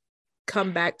to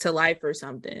come back to life or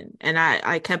something. And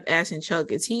I kept asking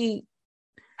Chuck, is he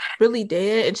really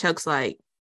dead? And Chuck's like,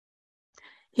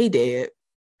 he dead.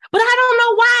 But I don't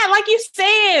know why. Like you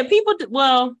said, people,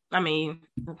 well, I mean,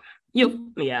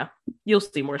 you'll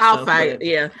see more I'll stuff. find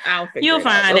it. I'll figure You'll it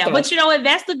find out. out. But you know what?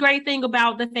 That's the great thing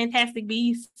about the Fantastic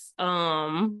Beasts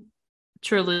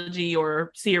trilogy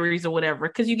or series or whatever,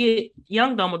 because you get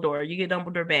young Dumbledore, you get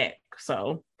Dumbledore back.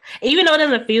 So even though it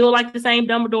doesn't feel like the same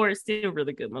Dumbledore, it's still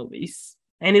really good movies.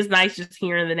 And it's nice just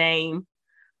hearing the name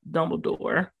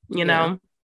Dumbledore, you know?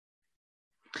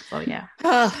 So yeah.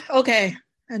 Okay.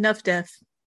 Enough death.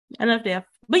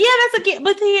 But yeah,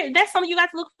 that's something you got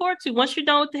to look forward to. Once you're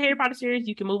done with the Harry Potter series,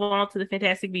 you can move on to the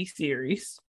Fantastic Beasts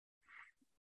series.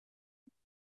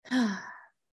 That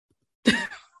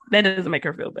doesn't make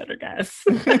her feel better, guys.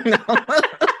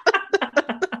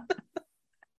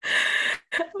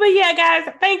 But yeah,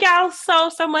 guys, thank y'all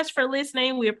so much for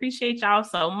listening. We appreciate y'all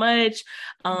so much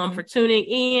for tuning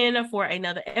in for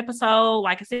another episode.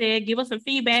 Like I said, give us some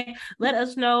feedback. Let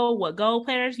us know what goal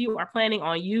planners you are planning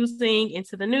on using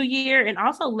into the new year. And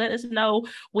also let us know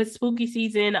what spooky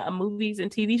season movies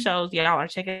and TV shows y'all are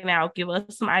checking out. Give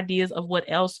us some ideas of what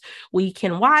else we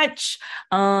can watch.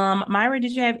 Myra,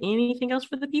 did you have anything else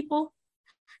for the people?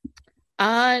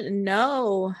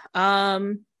 No.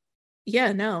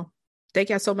 No. Thank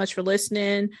y'all so much for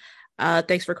listening.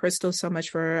 Thanks for Crystal so much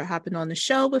for hopping on the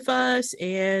show with us,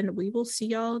 and we will see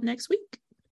y'all next week.